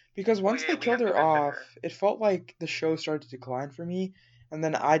her, because once yeah, they we killed have to her mention off, her. it felt like the show started to decline for me, and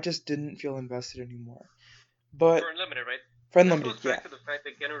then I just didn't feel invested anymore. But For Unlimited, right? for This Unlimited, goes yeah, back to the fact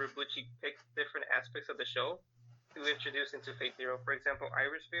that Gen Urobuchi picked different aspects of the show to introduce into Fate Zero. For example,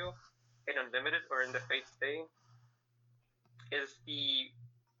 Iris Veal in Unlimited or in the Fate Stay is the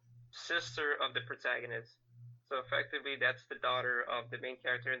sister of the protagonist. So effectively, that's the daughter of the main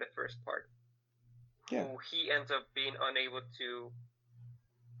character in the first part. Yeah. Who he ends up being unable to.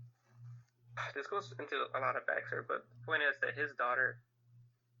 This goes into a lot of backstory, but the point is that his daughter,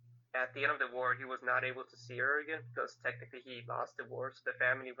 at the end of the war, he was not able to see her again because technically he lost the war, so the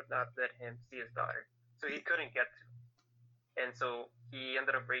family would not let him see his daughter. So he couldn't get to. And so he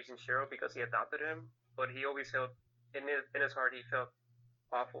ended up raising Shiro because he adopted him, but he always felt, in his heart, he felt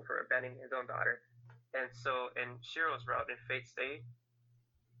awful for abandoning his own daughter. And so in Shiro's route in Fate's Day,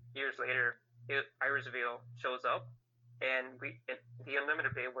 years later, Iris Veal shows up, and in the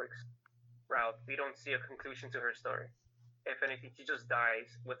Unlimited Blade Works route, we don't see a conclusion to her story. If anything, she just dies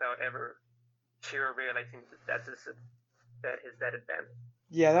without ever Shiro realizing that his dad abandoned.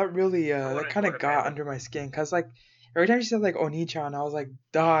 Yeah, that really that kind of quote-unquote got abandoned. under my skin, cause like every time she said like Oni-chan, I was like,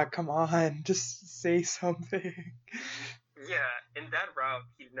 dog, come on, just say something. Yeah, in that route,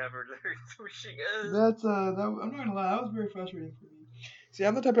 he never learned who she is. That's I'm not gonna lie, that was very frustrating for me. See,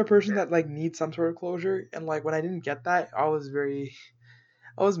 I'm the type of person Yeah. that like needs some sort of closure, and like when I didn't get that, I was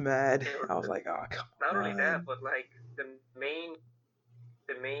mad. Yeah, I was like, oh come Not on. only that, but like the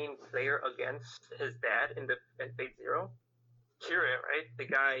main player against his dad in Fate Zero, Kira, right? The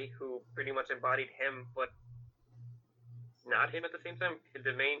guy who pretty much embodied him, but not him at the same time.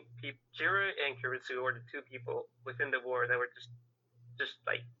 The main people, Kira and Kiritsu, were the two people within the war that were just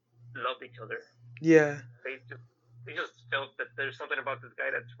like loved each other. Yeah. They just felt that there's something about this guy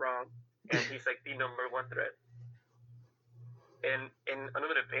that's wrong, and he's like the number one threat. in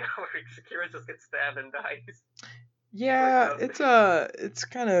Unlimited Blade Works, Kira just gets stabbed and dies. Yeah, it's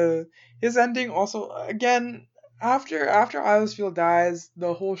kind of his ending. Also, again, after Iosfield dies,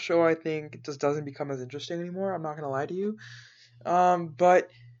 the whole show I think just doesn't become as interesting anymore. I'm not gonna lie to you. But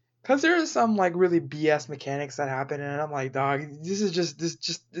because there is some like really BS mechanics that happen, and I'm like, dog,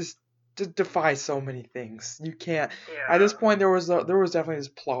 this defies so many things. You can't. At this Yeah. point, there was definitely this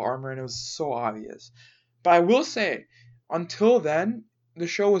plot armor, and it was so obvious. But I will say, until then, the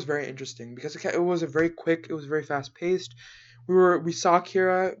show was very interesting because it was a very quick, it was very fast paced. We saw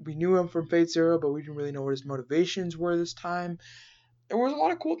Kira, we knew him from Fate Zero, but we didn't really know what his motivations were this time. There was a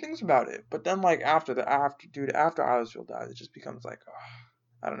lot of cool things about it, but then like after Iosfield dies, it just becomes like,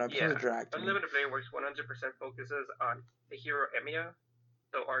 I don't know, it becomes Yeah. a drag to me. Unlimited Blade Works 100% focuses on the hero Emiya,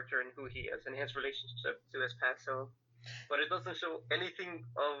 so Archer and who he is and his relationship to his past self. But it doesn't show anything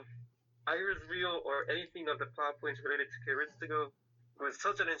of Iris Real or anything of the plot points related to Kiritsugo, who is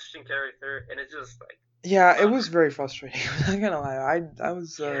such an interesting character, and it's just like, Yeah, it was very frustrating. I'm not gonna lie, I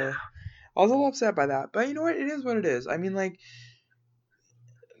was yeah, I was a little upset by that, but you know what? It is what it is. I mean, like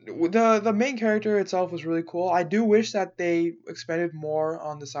the main character itself was really cool. I do wish that they expanded more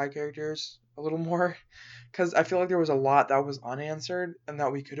on the side characters a little more, because I feel like there was a lot that was unanswered and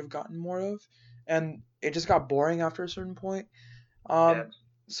that we could have gotten more of, and it just got boring after a certain point. yeah,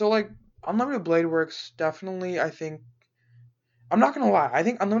 So like Unlimited Blade Works definitely, I think. I'm not gonna lie. I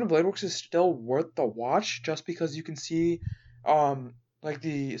think Unlimited Blade Works is still worth the watch just because you can see, like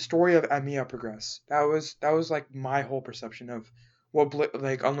the story of Emiya progress. That was like my whole perception of what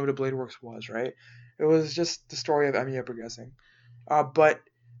like Unlimited Blade Works was. Right? It was just the story of Emiya progressing. But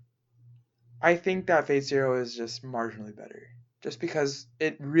I think that Fate Zero is just marginally better, just because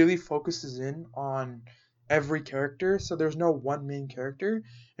it really focuses in on every character. So there's no one main character,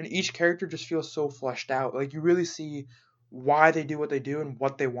 and each character just feels so fleshed out. Like you really see why they do what they do and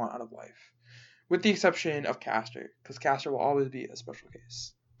what they want out of life, with the exception of Caster, because Caster will always be a special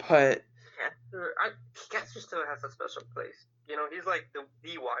case. But Caster still has a special place. You know, he's like the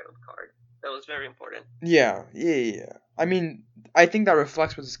wild card. That was very important. yeah. I mean, I think that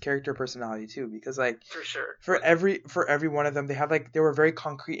reflects with his character personality too, because like For sure. for every one of them, they were very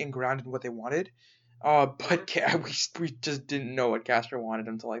concrete and grounded in what they wanted. But we just didn't know what Castor wanted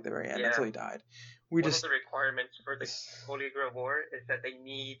until like the very end, until he died. One of the requirements for the Holy Grail War is that they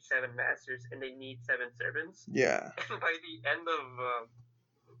need 7 masters and they need 7 servants. Yeah. And by the end of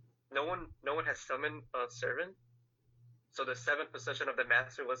no one has summoned a servant, so the 7th possession of the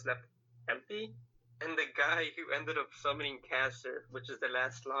master was left empty. And the guy who ended up summoning Caster, which is the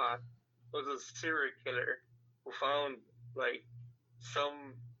last slot, was a serial killer who found like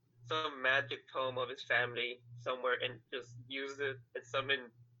some magic tome of his family somewhere and just used it and summoned.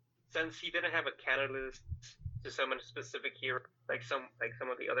 Since he didn't have a catalyst to summon a specific hero, like some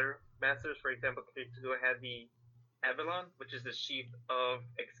of the other masters, for example, Kiritugo had the Avalon, which is the sheath of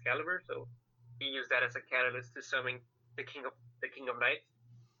Excalibur, so he used that as a catalyst to summon the King of Knights.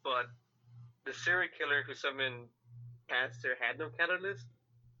 But the serial killer who summoned Caster had no catalyst,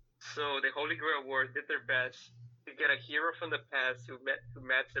 so the Holy Grail War did their best to get a hero from the past who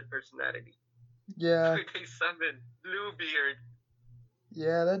matched their personality. Yeah. So they summoned Bluebeard.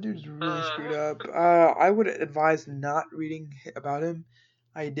 Yeah, that dude's really screwed up. I would advise not reading about him.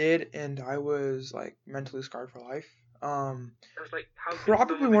 I did, and I was like mentally scarred for life. Like,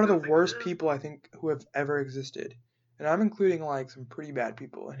 probably one of the worst people I think who have ever existed, and I'm including like some pretty bad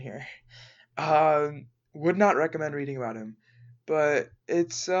people in here. Would not recommend reading about him, but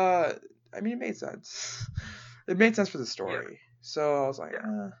it's I mean, it made sense. It made sense for the story, so I was like,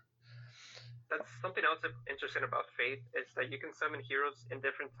 That's something else interesting about Fate is that you can summon heroes in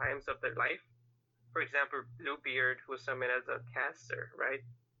different times of their life. For example, Bluebeard, who was summoned as a caster, right?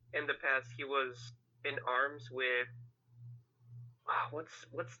 In the past, he was in arms with.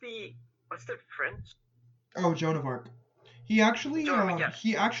 What's the French? Oh, Joan of Arc. He actually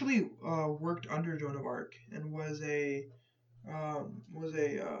worked under Joan of Arc and was a pious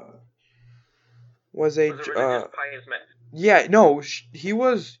man. Yeah, no, he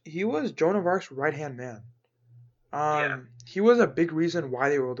was Joan of Arc's right hand man. He was a big reason why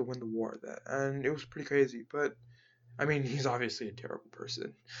they were able to win the war, and it was pretty crazy. But I mean, he's obviously a terrible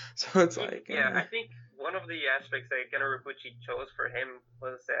person, so it's like. I think one of the aspects that Gen Urobuchi chose for him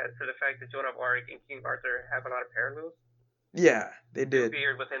was that for the fact that Joan of Arc and King Arthur have a lot of parallels. Yeah, they did.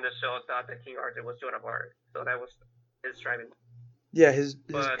 Bluebeard within the show thought that King Arthur was Joan of Arc, so that was his driving. Yeah, his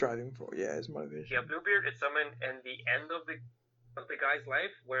driving force. Yeah, his motivation. Yeah, Bluebeard is summoned in the end of the guy's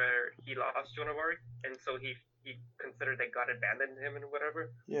life where he lost Joan of Arc, and so he considered that God abandoned him and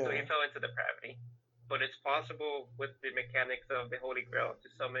whatever. Yeah. So he fell into depravity. but it's possible with the mechanics of the Holy Grail to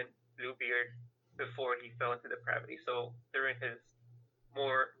summon Bluebeard before he fell into depravity. So during his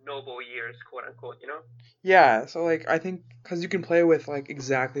more noble years, quote unquote, you know? Yeah, so like I think because you can play with like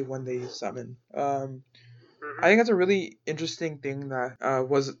exactly when they summon. I Mm-hmm. think that's a really interesting thing that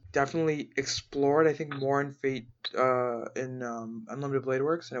was definitely explored. I think more in Fate in Unlimited Blade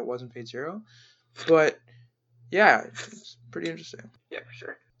Works than it was in Fate Zero. But yeah, it's pretty interesting. Yeah, for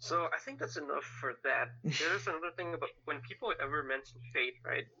sure. So I think that's enough for that. There's another thing about when people ever mention Fate,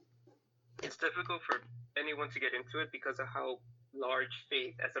 right? It's difficult for anyone to get into it because of how large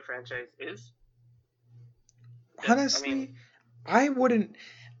Fate as a franchise is. I mean, Honestly, I wouldn't.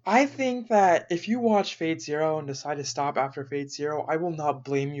 I think that if you watch Fate Zero and decide to stop after Fate Zero, I will not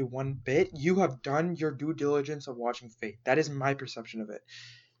blame you one bit. You have done your due diligence of watching Fate. That is my perception of it.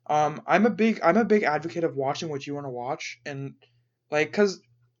 I'm a big advocate of watching what you want to watch, and like, cause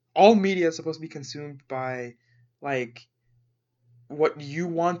all media is supposed to be consumed by like what you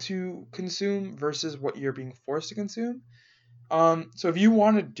want to consume versus what you're being forced to consume. So if you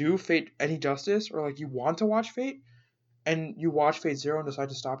want to do Fate any justice, or like you want to watch Fate and you watch Fate Zero and decide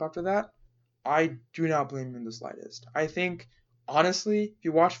to stop after that, I do not blame you in the slightest. I think honestly, if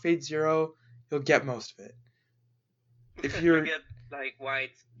you watch Fate Zero, you'll get most of it. If you you're get like why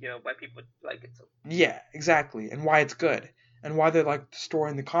it's why people like it so. Yeah, exactly, and why it's good, and why they like the story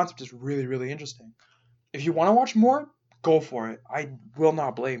and the concept is really really interesting. If you want to watch more, go for it. I will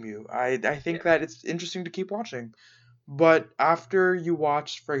not blame you. I think Yeah. that it's interesting to keep watching. But after you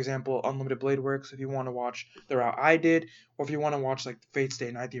watch, for example, Unlimited Blade Works, if you want to watch the route I did, or if you want to watch like Fate Stay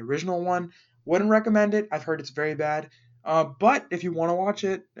Night, the original one, wouldn't recommend it. I've heard it's very bad. But if you want to watch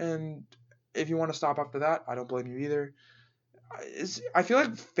it and if you want to stop after that, I don't blame you either. I feel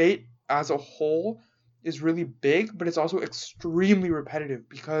like Fate as a whole is really big, but it's also extremely repetitive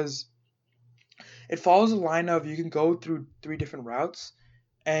because it follows a line of you can go through three different routes,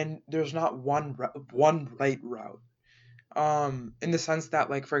 and there's not one right route. In the sense that,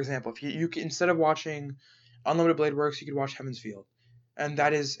 like, for example, if you can, instead of watching Unlimited Blade Works, you could watch Heaven's Field, and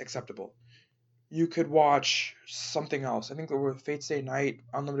that is acceptable. You could watch something else. I think there were Fate Stay Night,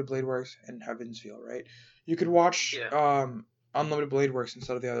 Unlimited Blade Works, and Heaven's Field, right? You could watch Yeah. Unlimited Blade Works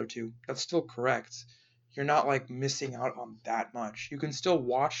instead of the other two. That's still correct. You're not like missing out on that much. You can still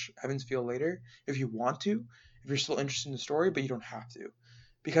watch Heaven's Field later if you want to, if you're still interested in the story, but you don't have to,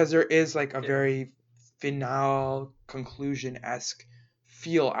 because there is like a Yeah. very finale conclusion esque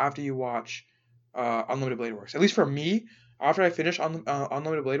feel after you watch Unlimited Blade Works. At least for me, after I finished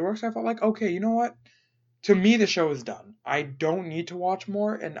Unlimited Blade Works, I felt like, okay, you know what? To me, the show is done. I don't need to watch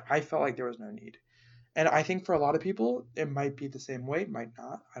more, and I felt like there was no need. And I think for a lot of people, it might be the same way, it might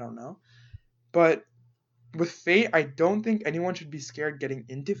not. I don't know. But with Fate, I don't think anyone should be scared getting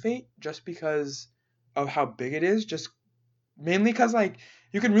into Fate just because of how big it is. Just mainly because like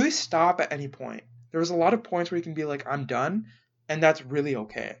you can really stop at any point. There's a lot of points where you can be like, I'm done, and that's really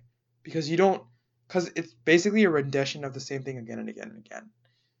okay because you don't, because it's basically a rendition of the same thing again and again and again.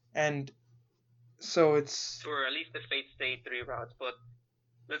 And so it's For at least the Fate Stay 3 routes, but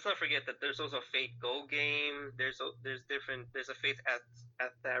let's not forget that there's also a Fate Go game. There's a Fate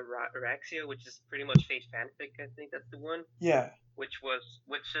at the Araxia, which is pretty much Fate fanfic. I think that's the one. yeah. Which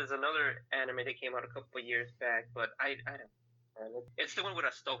is another anime that came out a couple of years back, but I don't. It's the one with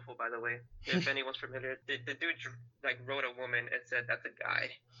Astolfo, by the way. If anyone's familiar, the dude like wrote a woman and said that's a guy.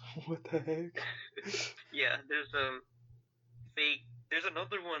 What the heck? Yeah, fake. There's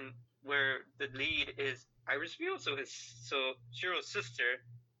another one where the lead is Iris View, so Shiro's sister,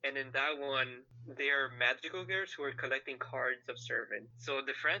 and in that one they're magical girls who are collecting cards of servants. So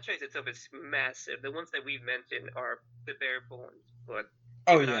the franchise itself is massive. The ones that we've mentioned are the bare bones, but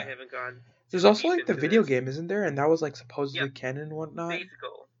Oh even I yeah. haven't gone There's too also deep like the into video this. game, isn't there? And that was like Yeah, supposedly canon and whatnot. Faith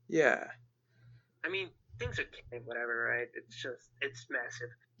Go. Yeah. I mean, things are whatever, right? It's massive.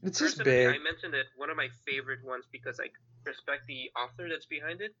 It's just Personally, I big. mentioned that one of my favorite ones because I respect the author that's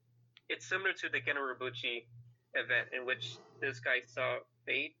behind it. It's similar to the Genorobuchi event in which this guy saw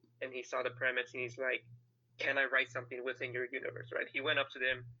Fate and he saw the premise and he's like, "Can I write something within your universe?" Right? He went up to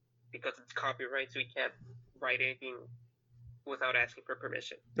them because it's copyright, so he can't write anything without asking for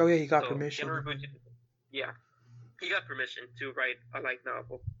permission. Oh yeah, he got So permission. Genorobuchi, yeah, he got permission to write a light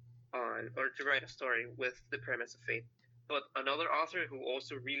novel or to write a story with the premise of Fate. But another author who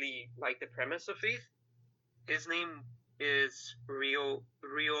also really liked the premise of Fate, his name is Ryogo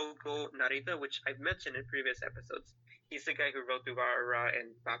Narita, which I've mentioned in previous episodes. He's the guy who wrote Duvara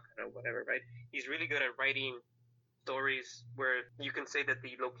and Bakano, whatever, right? He's really good at writing stories where you can say that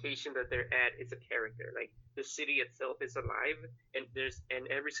the location that they're at is a character. Like the city itself is alive, and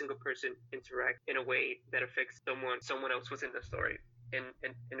every single person interacts in a way that affects someone else within the story, in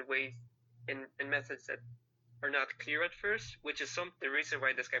ways, in methods that are not clear at first, which is the reason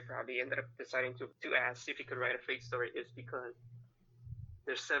why this guy probably ended up deciding to ask if he could write a Fate story is because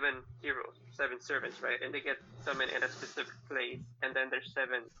there's 7 heroes, 7 servants, right? And they get summoned in a specific place, and then there's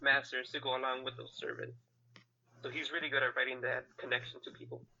 7 masters to go along with those servants. So he's really good at writing that connection to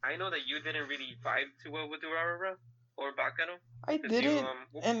people. I know that you didn't really vibe too well with Durarara or Bakano. I didn't,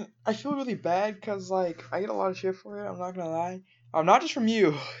 and I feel really bad because like I get a lot of shit for it. I'm not gonna lie. Not just from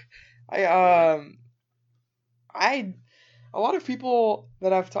you. I a lot of people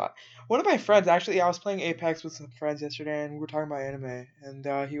that I've taught. One of my friends actually, I was playing Apex with some friends yesterday, and we were talking about anime, and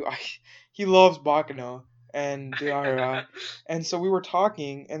he loves Bakano and Durarara, and so we were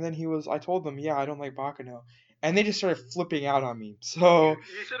talking, and then I told them, yeah, I don't like Bakano. And they just started flipping out on me. So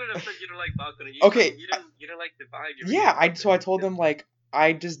you shouldn't have said you don't like Bakano. Okay. You didn't like the vibe. Yeah, I told them like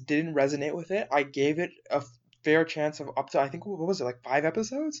I just didn't resonate with it. I gave it a fair chance of up to I think what was it like 5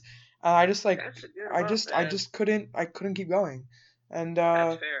 episodes. I just like I just couldn't keep going. And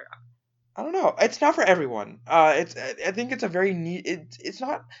That's fair. I don't know. It's not for everyone. I think it's a very neat. It's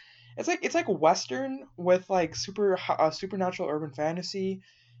not. It's like Western with like supernatural urban fantasy.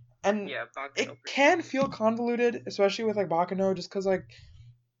 And Yeah, it can feel convoluted, especially with like Bakano, just because like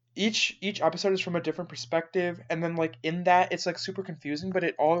each episode is from a different perspective, and then like in that it's like super confusing, but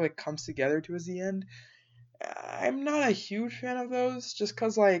it all like comes together towards the end. I'm not a huge fan of those, just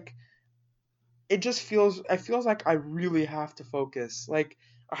because like it feels like I really have to focus, like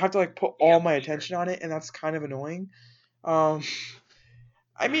I have to like put all my attention on it, and that's kind of annoying. I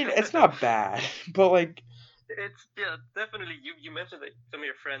mean it's not bad, but like. It's definitely. You mentioned that some of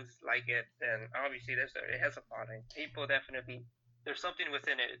your friends like it, and obviously it has a following. People definitely, there's something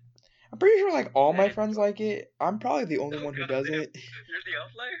within it. I'm pretty sure like all my friends like it. I'm probably the only one who doesn't. You're the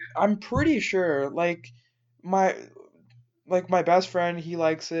outlier. I'm pretty sure like my best friend, he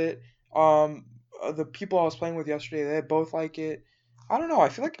likes it. The people I was playing with yesterday, they both like it. I don't know. I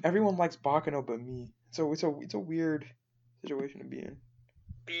feel like everyone likes Bakano but me. So it's a weird situation to be in.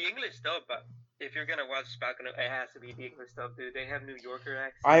 The English dub, but if you're gonna watch Bakano, it has to be the English dub, dude. They have New Yorker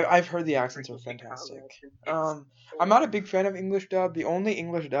accents. I've heard the accents are fantastic. I'm not a big fan of English dub. The only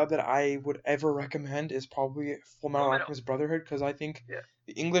English dub that I would ever recommend is probably Fullmetal Alchemist Brotherhood, because I think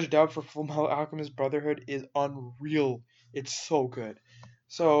the English dub for Fullmetal Alchemist Brotherhood is unreal. It's so good.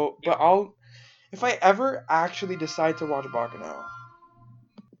 So, but if I ever actually decide to watch Bakano.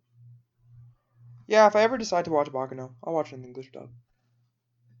 Yeah, if I ever decide to watch Bakano, I'll watch it in English dub.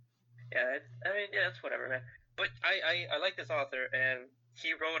 Yeah, it's whatever, man. But I like this author, and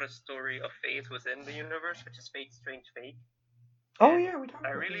he wrote a story of Fate within the universe, which is Fate Strange Fate. Oh yeah, I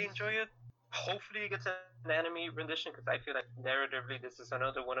really enjoy it. Hopefully it gets an anime rendition, because I feel like narratively this is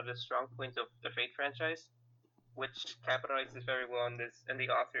another one of the strong points of the Fate franchise, which capitalizes very well on this and the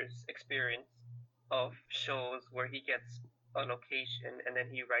author's experience of shows where he gets a location and then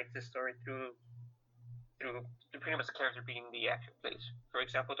he writes the story through pretty much the character being the actual place. For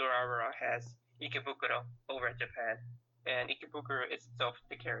example, Durarara has Ikebukuro over in Japan, and Ikebukuro is itself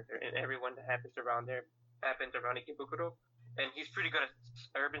the character, and everyone that happens around there happens around Ikebukuro. And he's pretty good at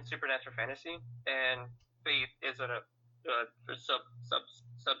urban supernatural fantasy, and Fate is a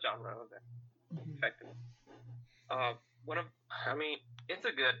sub genre of that, effectively.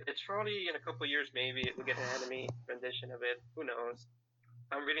 It's probably in a couple years maybe we'll get an anime rendition of it. Who knows?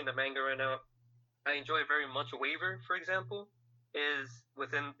 I'm reading the manga right now. I enjoy very much. Waver, for example, is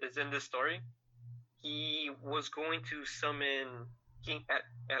in this story. He was going to summon King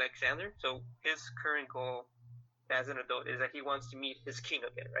Alexander. So his current goal as an adult is that he wants to meet his king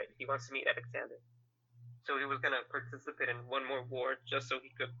again, right? He wants to meet Alexander. So he was gonna participate in one more war just so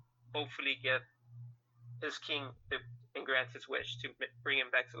he could hopefully get his king and grant his wish to bring him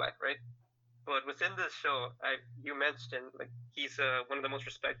back to life, right? But within this show, you mentioned like he's one of the most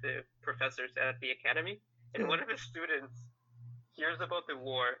respected professors at the academy, and one of his students hears about the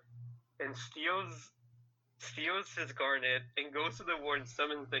war and steals his garnet and goes to the war and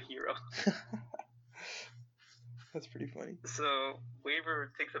summons the hero. That's pretty funny. So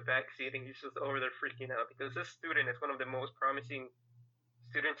Waver takes a backseat and he's just over there freaking out because this student is one of the most promising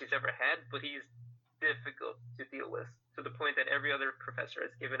students he's ever had, but he's difficult to deal with to the point that every other professor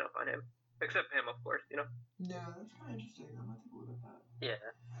has given up on him. Except him, of course, you know? Yeah, that's kind of interesting. I'm going to take a look at that. Yeah.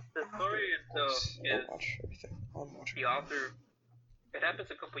 The story itself is... I'll watch everything. The author... It happens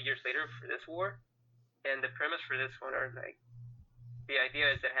a couple years later for this war, and the premise for this one are like... The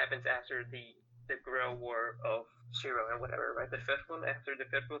idea is it happens after the Guerrilla War of Shiro and whatever, right? The fifth one after the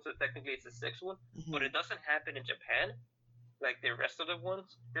fifth one, so technically it's the sixth one, but it doesn't happen in Japan like the rest of the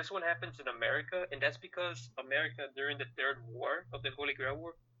ones. This one happens in America, and that's because America during the Third War of the Holy Grail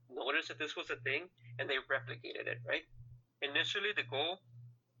War noticed that this was a thing, and they replicated it, right? Initially, the goal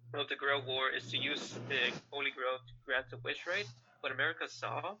of the Grail War is to use the Holy Grail to grant a wish, right? But America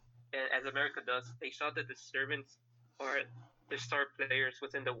saw, and as America does, they saw that the servants are the star players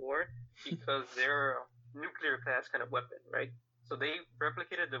within the war because they're a nuclear class kind of weapon, right? So they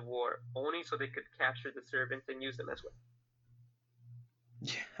replicated the war only so they could capture the servants and use them as weapons.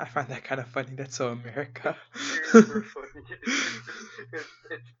 Yeah, I find that kind of funny. That's so America. Super funny.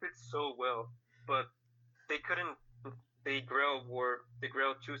 It fits so well, but they couldn't. The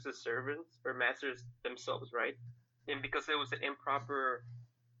Grail chooses servants or masters themselves, right? And because it was an improper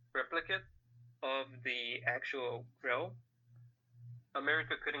replicate of the actual Grail,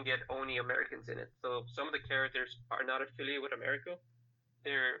 America couldn't get only Americans in it. So some of the characters are not affiliated with America.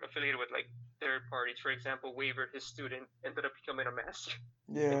 They're affiliated with like third parties. For example, Waver, his student, ended up becoming a master.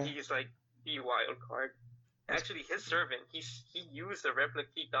 Yeah. And he's like the wild card. Actually, his servant, he used a replica.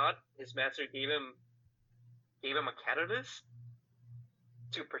 He thought his master gave him a catalyst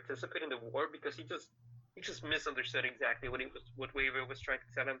to participate in the war because he just misunderstood exactly what Waver was trying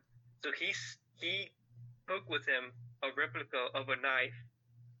to tell him. So he took with him a replica of a knife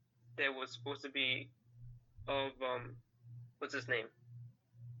that was supposed to be of what's his name?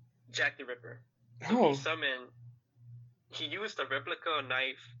 Jack the Ripper. So he used a replica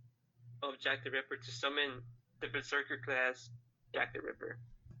knife of Jack the Ripper to summon the Berserker class Jack the Ripper.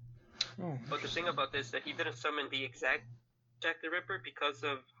 But the thing about this is that he didn't summon the exact Jack the Ripper because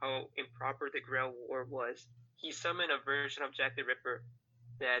of how improper the Grail War was. He summoned a version of Jack the Ripper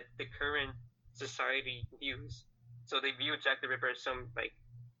that the current society views. So they view Jack the Ripper as some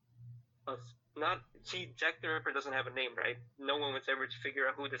Jack the Ripper doesn't have a name, right? No one was ever to figure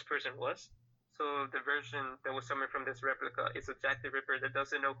out who this person was. So the version that was summoned from this replica is a Jack the Ripper that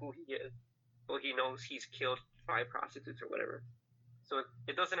doesn't know who he is. Well, he knows he's killed 5 prostitutes or whatever. So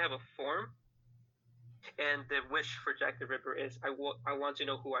it doesn't have a form. And the wish for Jack the Ripper is, I want to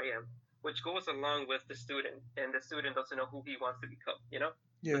know who I am. Which goes along with the student. And the student doesn't know who he wants to become, you know?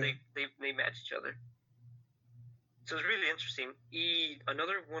 Yeah. So they match each other. So it's really interesting.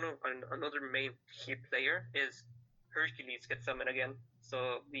 Another main key player is Hercules gets summoned again.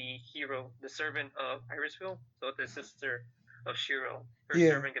 So the hero, the servant of Irisville, so the sister of Shiro, her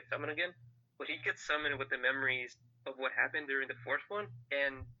servant gets summoned again. But he gets summoned with the memories of what happened during the fourth one,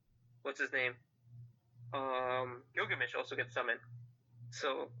 and what's his name? Gilgamesh also gets summoned.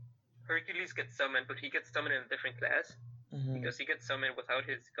 So Hercules gets summoned, but he gets summoned in a different class because he gets summoned without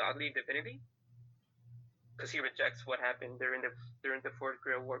his godly divinity. Because he rejects what happened during the Fourth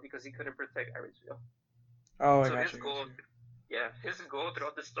Grail War because he couldn't protect Irisville. Oh, so his goal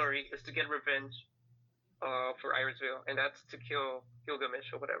throughout the story is to get revenge for Irisville, and that's to kill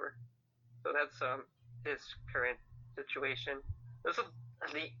Gilgamesh or whatever. So that's his current situation.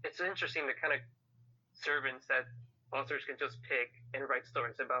 It's interesting the kind of servants that authors can just pick and write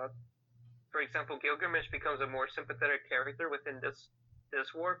stories about. For example, Gilgamesh becomes a more sympathetic character within this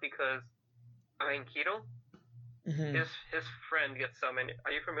war because Ainkito, his friend gets summoned.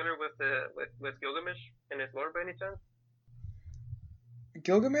 Are you familiar with Gilgamesh and his lore by any chance?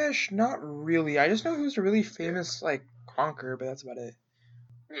 Gilgamesh? Not really. I just know he was a really famous conqueror, but that's about it.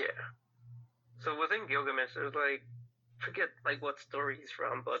 Yeah. So within Gilgamesh, there's forget what story he's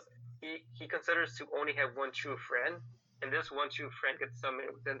from, but he considers to only have one true friend, and this one true friend gets summoned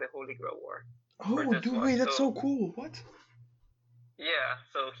within the Holy Grail War. Oh, dude, wait, that's so cool. What? Yeah,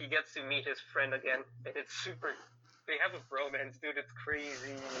 so he gets to meet his friend again, and it's super. They have a bromance, dude. It's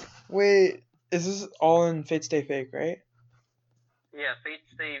crazy. Wait, is this all in Fate Stay Fake, right? Yeah, Fate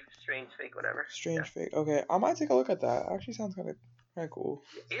Stay Strange Fake, whatever. Strange Fake. Okay, I might take a look at that. Actually, sounds kind of cool.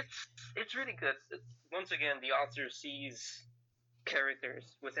 It's really good. Once again, the author sees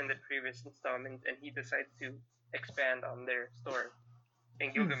characters within the previous installment, and he decides to expand on their story.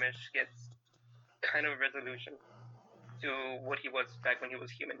 And Gilgamesh gets kind of a resolution to what he was back when he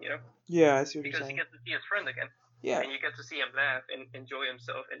was human, you know? Yeah, I see what you're saying. Because he gets to see his friend again. Yeah. And you get to see him laugh and enjoy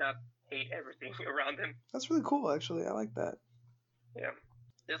himself and not hate everything around him. That's really cool, actually. I like that. Yeah.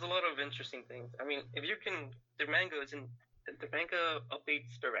 There's a lot of interesting things. I mean, the manga updates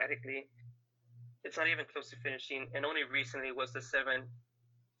sporadically. It's not even close to finishing, and only recently was the 7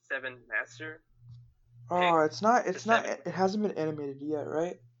 Master. Oh, it's not. It hasn't been animated yet,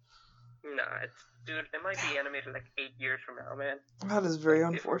 right? Nah, it might be animated 8 years from now, man. That is very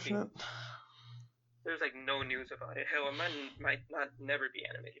unfortunate. There's no news about it. Hell, it might not never be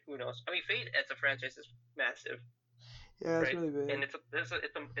animated. Who knows? I mean, Fate as a franchise is massive. Yeah, it's right? really And big. it's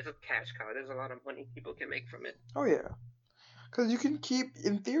a cash cow. There's a lot of money people can make from it. Oh yeah, because you can keep,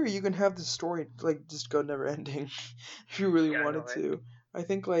 in theory, you can have the story like just go never ending if you really Yeah, I know, wanted right? to. I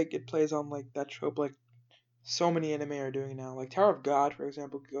think like it plays on like that trope like so many anime are doing now. Like Tower of God, for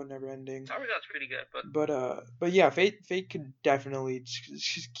example, could go never ending. Tower God's pretty good, but But yeah, Fate could definitely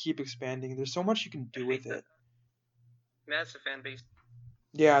just keep expanding. There's so much you can do with Fate, it. massive fan base.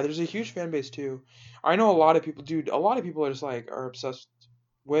 Yeah, there's a huge fan base too. I know a lot of people, dude. A lot of people are just like are obsessed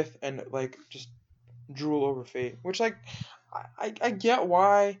with and like just drool over Fate, which like I get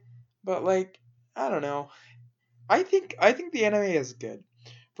why, but like I don't know. I think the anime is good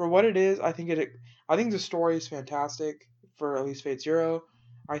for what it is. I think the story is fantastic for at least Fate Zero.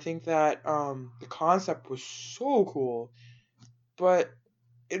 I think that the concept was so cool, but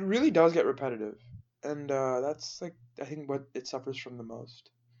it really does get repetitive, and that's like I think what it suffers from the most.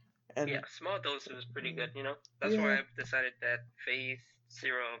 Yeah, And small doses is pretty good, you know? That's why yeah, I've decided that Faith,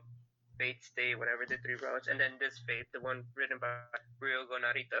 Zero, Fate Stay, whatever the three routes, and then this Fate, the one written by Ryogo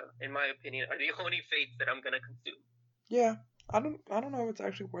Narita, in my opinion, are the only Fates that I'm gonna consume. yeah. I don't know if it's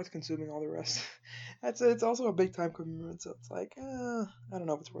actually worth consuming all the rest. It's also a big time commitment, so it's like I don't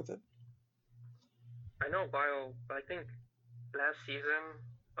know if it's worth it. I know while I think last season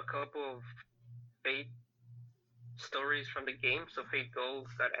a couple of Fate stories from the game, so Fate Go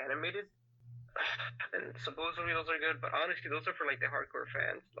got animated. And supposedly those are good, but honestly those are for like the hardcore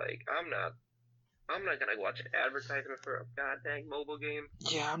fans. Like I'm not gonna watch an advertisement for a goddamn mobile game.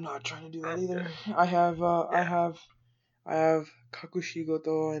 Yeah, I'm not trying to do that I'm either. good. I have Yeah. I have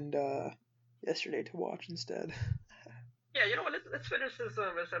Kakushigoto and yesterday to watch instead. Yeah, you know what? Let's finish this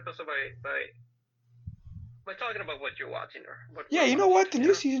episode by talking about what you're watching or what Yeah, we're you know watching. what? The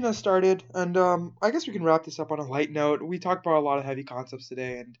new season has started, and I guess we can wrap this up on a light note. We talked about a lot of heavy concepts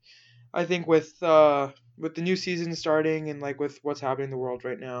today, and I think with the new season starting and like with what's happening in the world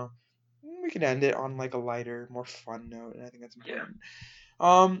right now, we can end it on like a lighter, more fun note, and I think that's Yeah.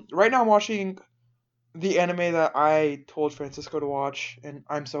 important. Right now I'm watching the anime that I told Francisco to watch, and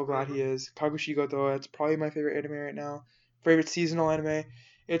I'm so glad Mm-hmm. he is. Kakushigoto. It's probably my favorite anime right now. Favorite seasonal anime.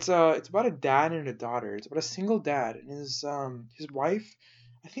 It's about a dad and a daughter. It's about a single dad and his wife,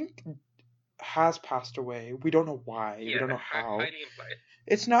 I think, has passed away. We don't know why. We Yeah, don't know how. highly implied.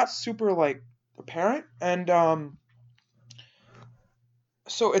 It's not super like apparent, and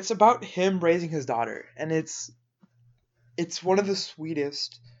so it's about him raising his daughter, and it's one of the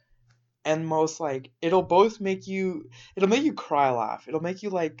sweetest and most like it'll make you cry laugh, it'll make you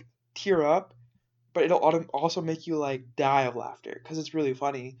like tear up, but it'll also make you like die of laughter because it's really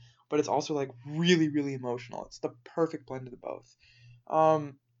funny, but it's also like really really emotional. It's the perfect blend of the both.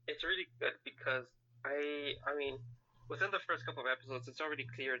 um It's really good because I mean, within the first couple of episodes, it's already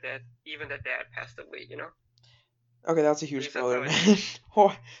clear that even the dad passed away. You know, okay, that's a at huge least that's spoiler, how it man. seems.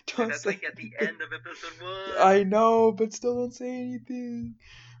 Oh, Dude, don't that's say like at the anything. end of episode one. I know, but still don't say anything.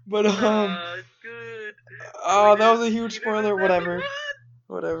 But Nah, it's good. that was Spoilers. a huge You never spoiler. said but Whatever. what?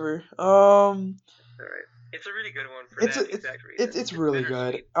 Whatever. All right, it's a really good one for It's that a, exact reason. it's It's really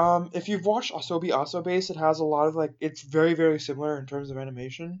good. bittersweet. If you've watched Asobi Asobase, it has a lot of like it's very very similar in terms of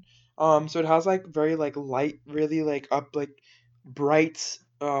animation. So it has like very like light, really like up like bright,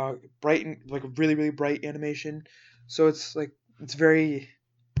 bright and like really really bright animation. So it's like it's very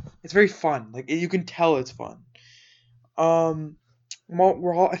fun. Like you can tell it's fun. Um, well,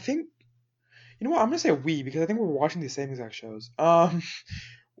 we're all I think you know what I'm gonna say we because I think we're watching the same exact shows.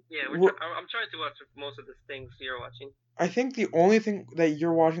 Yeah, We're I'm trying to watch most of the things you're watching. I think the only thing that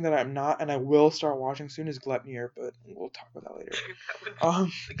you're watching that I'm not and I will start watching soon is Glepnir, but we'll talk about that later. That one's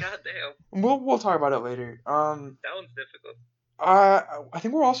Um, goddamn. we'll talk about it later. That one's difficult. I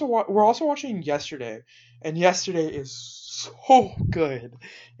think we're also watching Yesterday, and Yesterday is so good.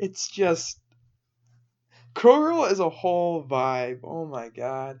 It's just Girl is a whole vibe. Oh my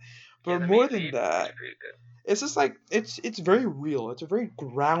god! Yeah, But the more main than lead is that, pretty good. it's just like it's very real. It's a very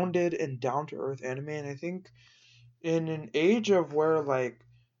grounded and down to earth anime, and I think in an age of where like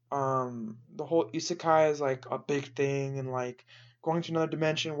the whole isekai is like a big thing and like going to another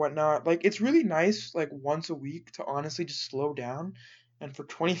dimension and whatnot, like it's really nice like once a week to honestly just slow down and for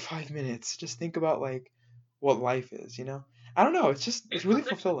 25 minutes just think about like what life is, you know. I don't know, it's It's really an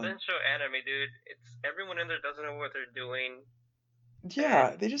fulfilling. existential anime, dude. It's everyone in there doesn't know what they're doing,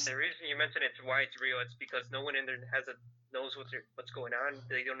 Yeah, and they just the reason you mentioned it's why it's real. It's because no one in there knows what's going on.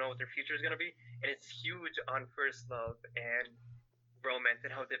 They don't know what their future is gonna be, and it's huge on first love and romance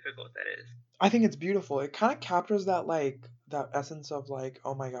and how difficult that is. I think it's beautiful. It kind of captures that like that essence of like,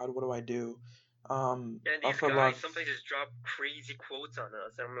 oh my god, what do I do? And these For guys love. sometimes just drop crazy quotes on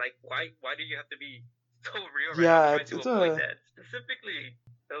us, and I'm like, why do you have to be so real, right? I'm Yeah, trying to it's avoid a that. Specifically,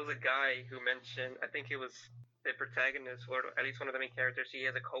 there was a guy who mentioned, I think he was the protagonist, or at least one of the main characters. He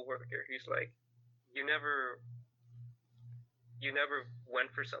has a coworker who's like, you never, you never went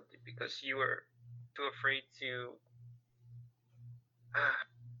for something because you were too afraid to.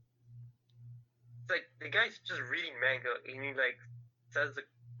 It's like the guy's just reading manga, and he like says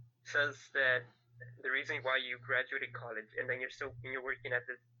says that the reason why you graduated college and then you're working at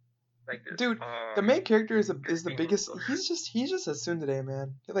this like this dude. The main character is the convenience biggest. store. He's just a tsundere,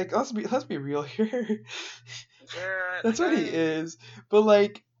 man. Like let's be real here. Yeah, the That's what he guy. is. But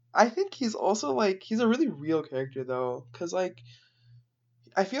like, I think he's also like he's a really real character though, cause like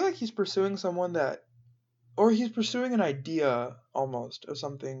I feel like he's pursuing someone that, or he's pursuing an idea almost of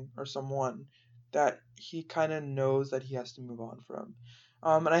something or someone that he kind of knows that he has to move on from.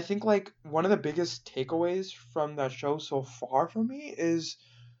 And I think like one of the biggest takeaways from that show so far for me is,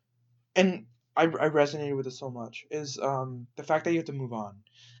 and I resonated with it so much, is the fact that you have to move on.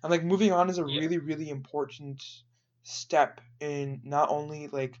 And like moving on is a Yeah, really, really important step in not only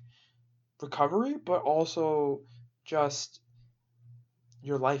like recovery, but also just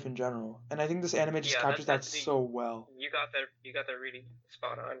your life in general. And I think this anime just yeah. captures that That's the so well. you got that really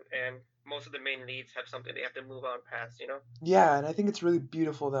spot on. And most of the main leads have something they have to move on past. You know. Yeah, and I think it's really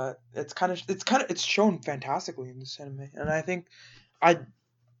beautiful that it's shown fantastically in this anime. And I think I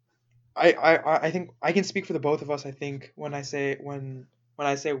I think I can speak for the both of us. I think when I say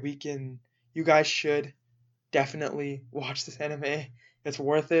we can, you guys should definitely watch this anime. It's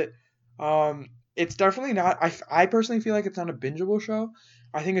worth it. It's definitely not. I personally feel like it's not a bingeable show.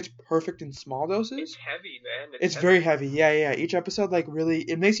 I think it's perfect in small It's doses. heavy, man. It's It's very heavy. heavy. Yeah, yeah. Each episode like really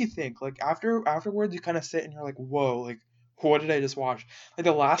it makes you think. Like afterwards you kind of sit and you're like, whoa, like what did I just watch? Like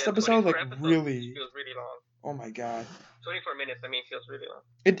the last Yeah, episode, like 24 episodes really. feels really long. Oh my god. 24 minutes, I mean, feels really long.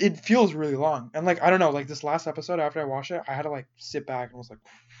 It feels really long, and like I don't know, like this last episode after I watched it, I had to like sit back and was like,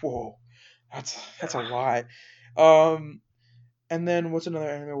 whoa, that's a lot. Um, and then what's another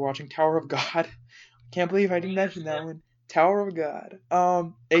anime we're watching? Tower of God. Can't believe I didn't Yes, mention that yeah. one. Tower of God.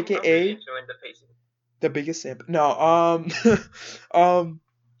 I'm really AKA enjoying the pacing. the biggest simp. No. Um.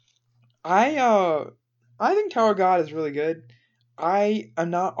 I I think Tower of God is really good. I am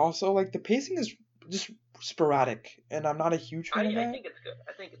not also like the pacing is just sporadic, and I'm not a huge fan of I that. think it's good.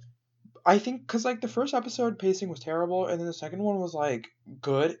 I think it's I think because like the first episode pacing was terrible, and then the second one was like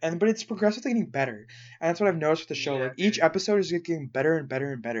good, and but it's progressively getting better, and that's what I've noticed with the show. yeah, Like each dude. episode is getting better and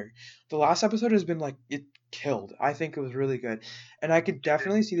better and better. The last episode has been like it killed. I think it was really good, and I could Dude, the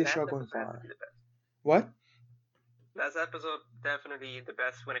definitely see the show last going episode has to far. be the best. What? Last episode definitely the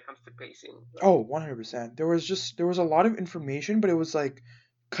best when it comes to pacing. Like, Oh, 100%. There was a lot of information, but it was like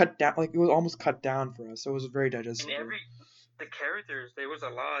cut down. Like it was almost cut down for us, so it was very in digestible. the characters, there was a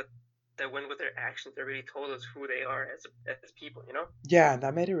lot that went with their actions. That really told us who they are as people. You know? Yeah, and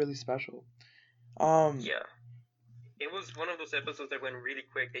that made it really special. Um, Yeah. It was one of those episodes that went really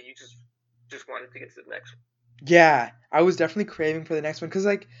quick that you just wanted to get to the next one. Yeah, I was definitely craving for the next one because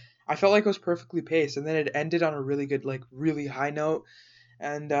like I felt like it was perfectly paced, and then it ended on a really good, like really high note.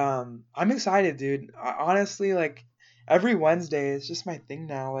 And I'm excited, dude. Honestly, like every Wednesday is just my thing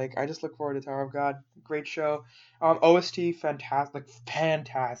now. Like I just look forward to Tower of God. Great show. OST, fantastic, like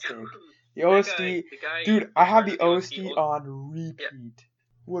fantastic. The OST, The guy dude. I in have charge the of the OST OC. on Yeah. repeat.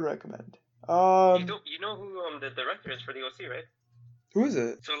 Would recommend. You know who the director is for the OC, right? Who is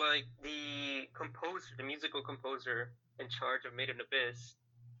it? So like the composer, the musical composer in charge of Made in Abyss,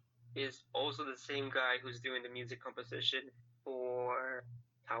 is also the same guy who's doing the music composition for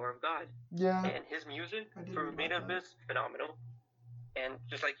Tower of God. Yeah. And his music I did for read Made in about that. Abyss, phenomenal. And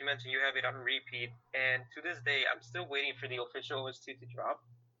just like you mentioned, you have it on repeat. And to this day, I'm still waiting for the official OST to drop.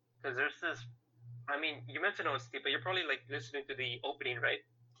 Because there's this. I mean, you mentioned OST, but you're probably like listening to the opening, right?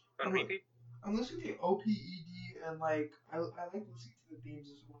 On repeat? I'm listening to OPED and like I like listening to the themes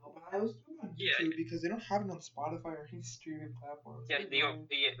as well, but I was doing it on Yeah, YouTube because they don't have it on Spotify or any streaming platforms. yeah. The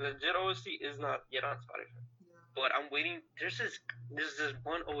legit OST is not yet on Spotify. But I'm waiting. There's this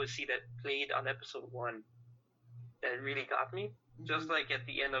one OSC that played on episode 1 that really got me. Just like at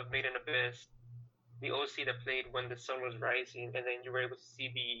the end of Made in Abyss, the OC that played when the sun was rising, and then you were able to see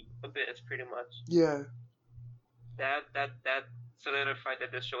the abyss pretty much. Yeah. That solidified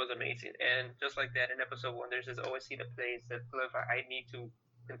that this show is amazing. And just like that, in episode 1, there's this OSC that plays that solidified I need to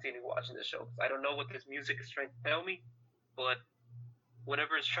continue watching this show. I don't know what this music is trying to tell me, but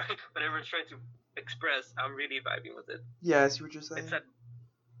whatever it's trying to express, I'm really vibing with it. Yeah, I see what you're saying.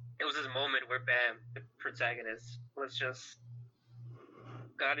 It was this moment where Bam, the protagonist, was just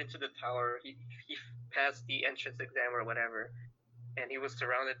got into the tower. He passed the entrance exam or whatever, and he was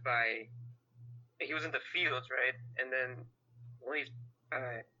surrounded by he was in the fields, right? And then when he's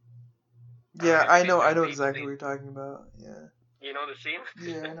Yeah, his face I went know exactly what basically. you're talking about. Yeah. You know the scene?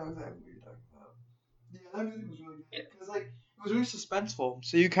 Yeah, I know exactly what you're talking about. Yeah, that music was really Yeah. good because like it was really suspenseful.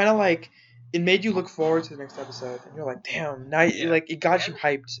 So you kind of like it made you look forward to the next episode, and you're like, damn, now Yeah. like it got you And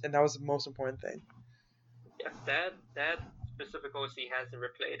hyped, and that was the most important thing. yeah, that specific OC hasn't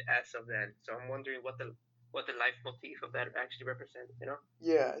replayed as of then. So I'm wondering what the life motif of that actually represents. You know?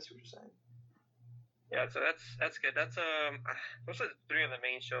 Yeah, I see what you're saying. Yeah. So that's good. That's those are the three of the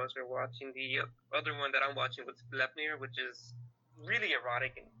main shows we're watching. The other one that I'm watching was Glepnir, which is really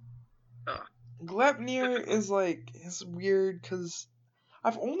erotic and Glepnir difficult. is like it's weird because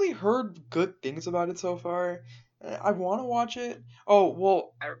I've only heard good things about it so far. I want to watch it. Oh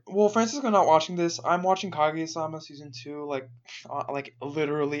I well, Francisco not watching this. I'm watching Kaguya-sama season 2, like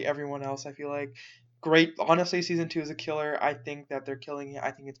literally everyone else. I feel like great. Honestly, season 2 is a killer. I think that they're killing it.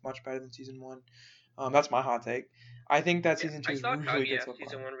 I think it's much better than season 1. That's my hot take. I think that Yeah, season 2 I is saw really good Kaguya so far.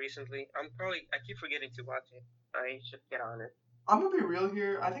 season one recently. I keep forgetting to watch it. I should get on it. I'm gonna be real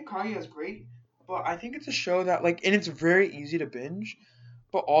here. I think Kaguya is great, but I think it's a show that like, and it's very easy to binge.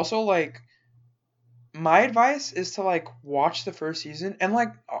 But also like my advice is to like watch the first season and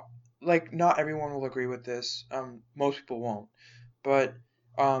like not everyone will agree with this. Most people won't. But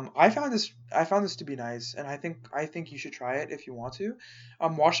I found this to be nice, and I think you should try it if you want to.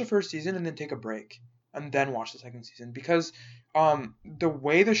 Watch the first season and then take a break and then watch the second season because the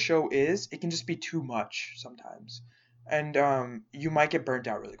way the show is, it can just be too much sometimes. And you might get burnt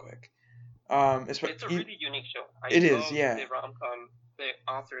out really quick. It's a really unique show. I It is, love yeah. the rom com. The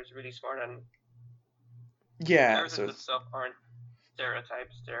author is really smart, and the Yeah, characters so it's themselves aren't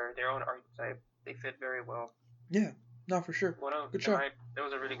stereotypes. They're their own archetype. They fit very well. yeah, no, for sure. Good show. There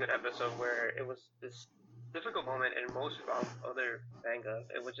was a really good episode where it was this difficult moment in most other mangas.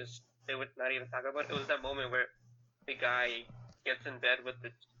 It was just they would not even talk about it. It was that moment where the guy gets in bed with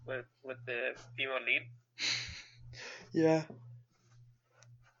the female lead. Yeah.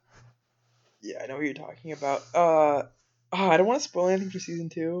 Yeah, I know what you're talking about. I don't want to spoil anything for season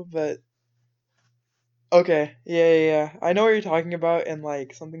 2, but okay. Yeah. I know what you're talking about, and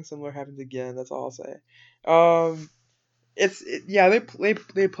like something similar happens again. That's all I'll say. Um, yeah, they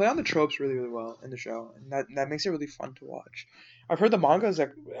play on the tropes really well in the show, and that makes it really fun to watch. I've heard the manga is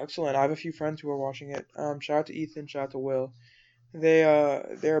excellent. I have a few friends who are watching it. Shout out to Ethan. Shout out to Will.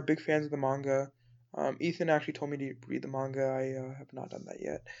 They're big fans of the manga. Ethan actually told me to read the manga. I have not done that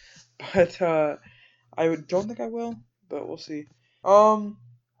yet, but don't think I will, but we'll see. Um,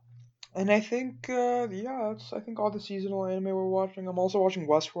 and I think yeah, that's I think all the seasonal anime we're watching. I'm also watching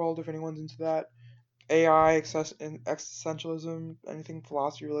Westworld if anyone's into that. AI, and existentialism, anything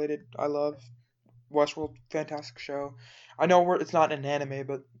philosophy related. I love Westworld, fantastic show. I know it's not an anime,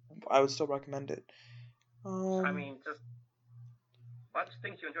 but I would still recommend it. I Um, mean, just watch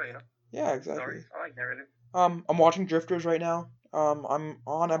things you enjoy. You know, yeah, stories. exactly. I like narrative. I'm watching Drifters right now. I'm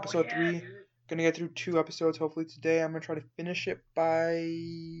on Oh episode yeah, 3. dude. Gonna get through 2 episodes hopefully today. I'm gonna try to finish it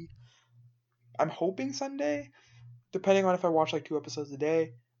by I'm hoping Sunday, depending on if I watch like 2 episodes a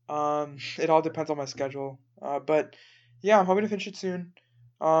day. It all depends on my schedule. But yeah, I'm hoping to finish it soon.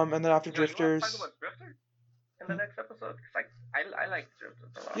 And then after Yo, you want to talk Drifters, about Drifter in the hmm, next episode? Cause like I like Drifters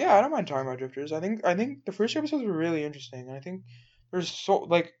a lot. yeah, I don't mind talking about Drifters. I think the first 2 episodes were really interesting, and I think there's so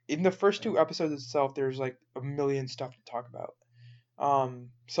like in the first 2 episodes itself, there's like a million stuff to talk about.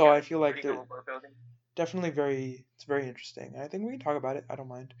 So Yeah, I feel like pretty they're good world building. definitely it's very interesting. I think we can talk about it. I don't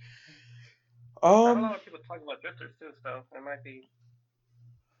mind. I have a Um, lot of people talking about Drifters too, so it might be.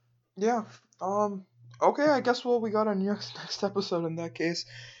 yeah. Um, okay, I guess we got our next episode in that case.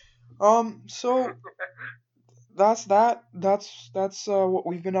 So that's that. That's what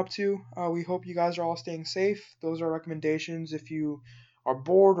we've been up to. We hope you guys are all staying safe. Those are recommendations. If you are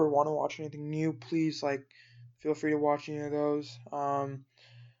bored or want to watch anything new, please like feel free to watch any of those.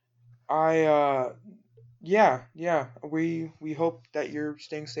 I yeah. We hope that you're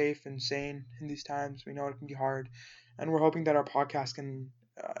staying safe and sane in these times. We know it can be hard, and we're hoping that our podcast can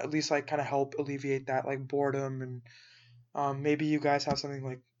at least like kind of help alleviate that like boredom and maybe you guys have something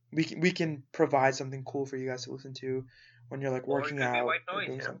like we can provide something cool for you guys to listen to when you're like Or it working could be out white or noise,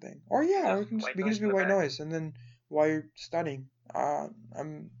 doing you know? something. Or yeah, or Just white we can noise just in be the white back. noise and then while you're studying.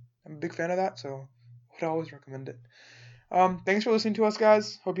 I'm a big fan of that, so would always recommend it. Thanks for listening to us,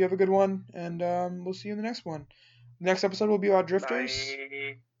 guys. Hope you have a good one, and we'll see you in the next one. The next episode will be about drifters.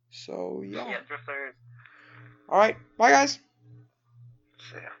 Bye. So yeah. Yeah, Drifters. All right, bye, guys.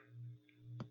 Yeah.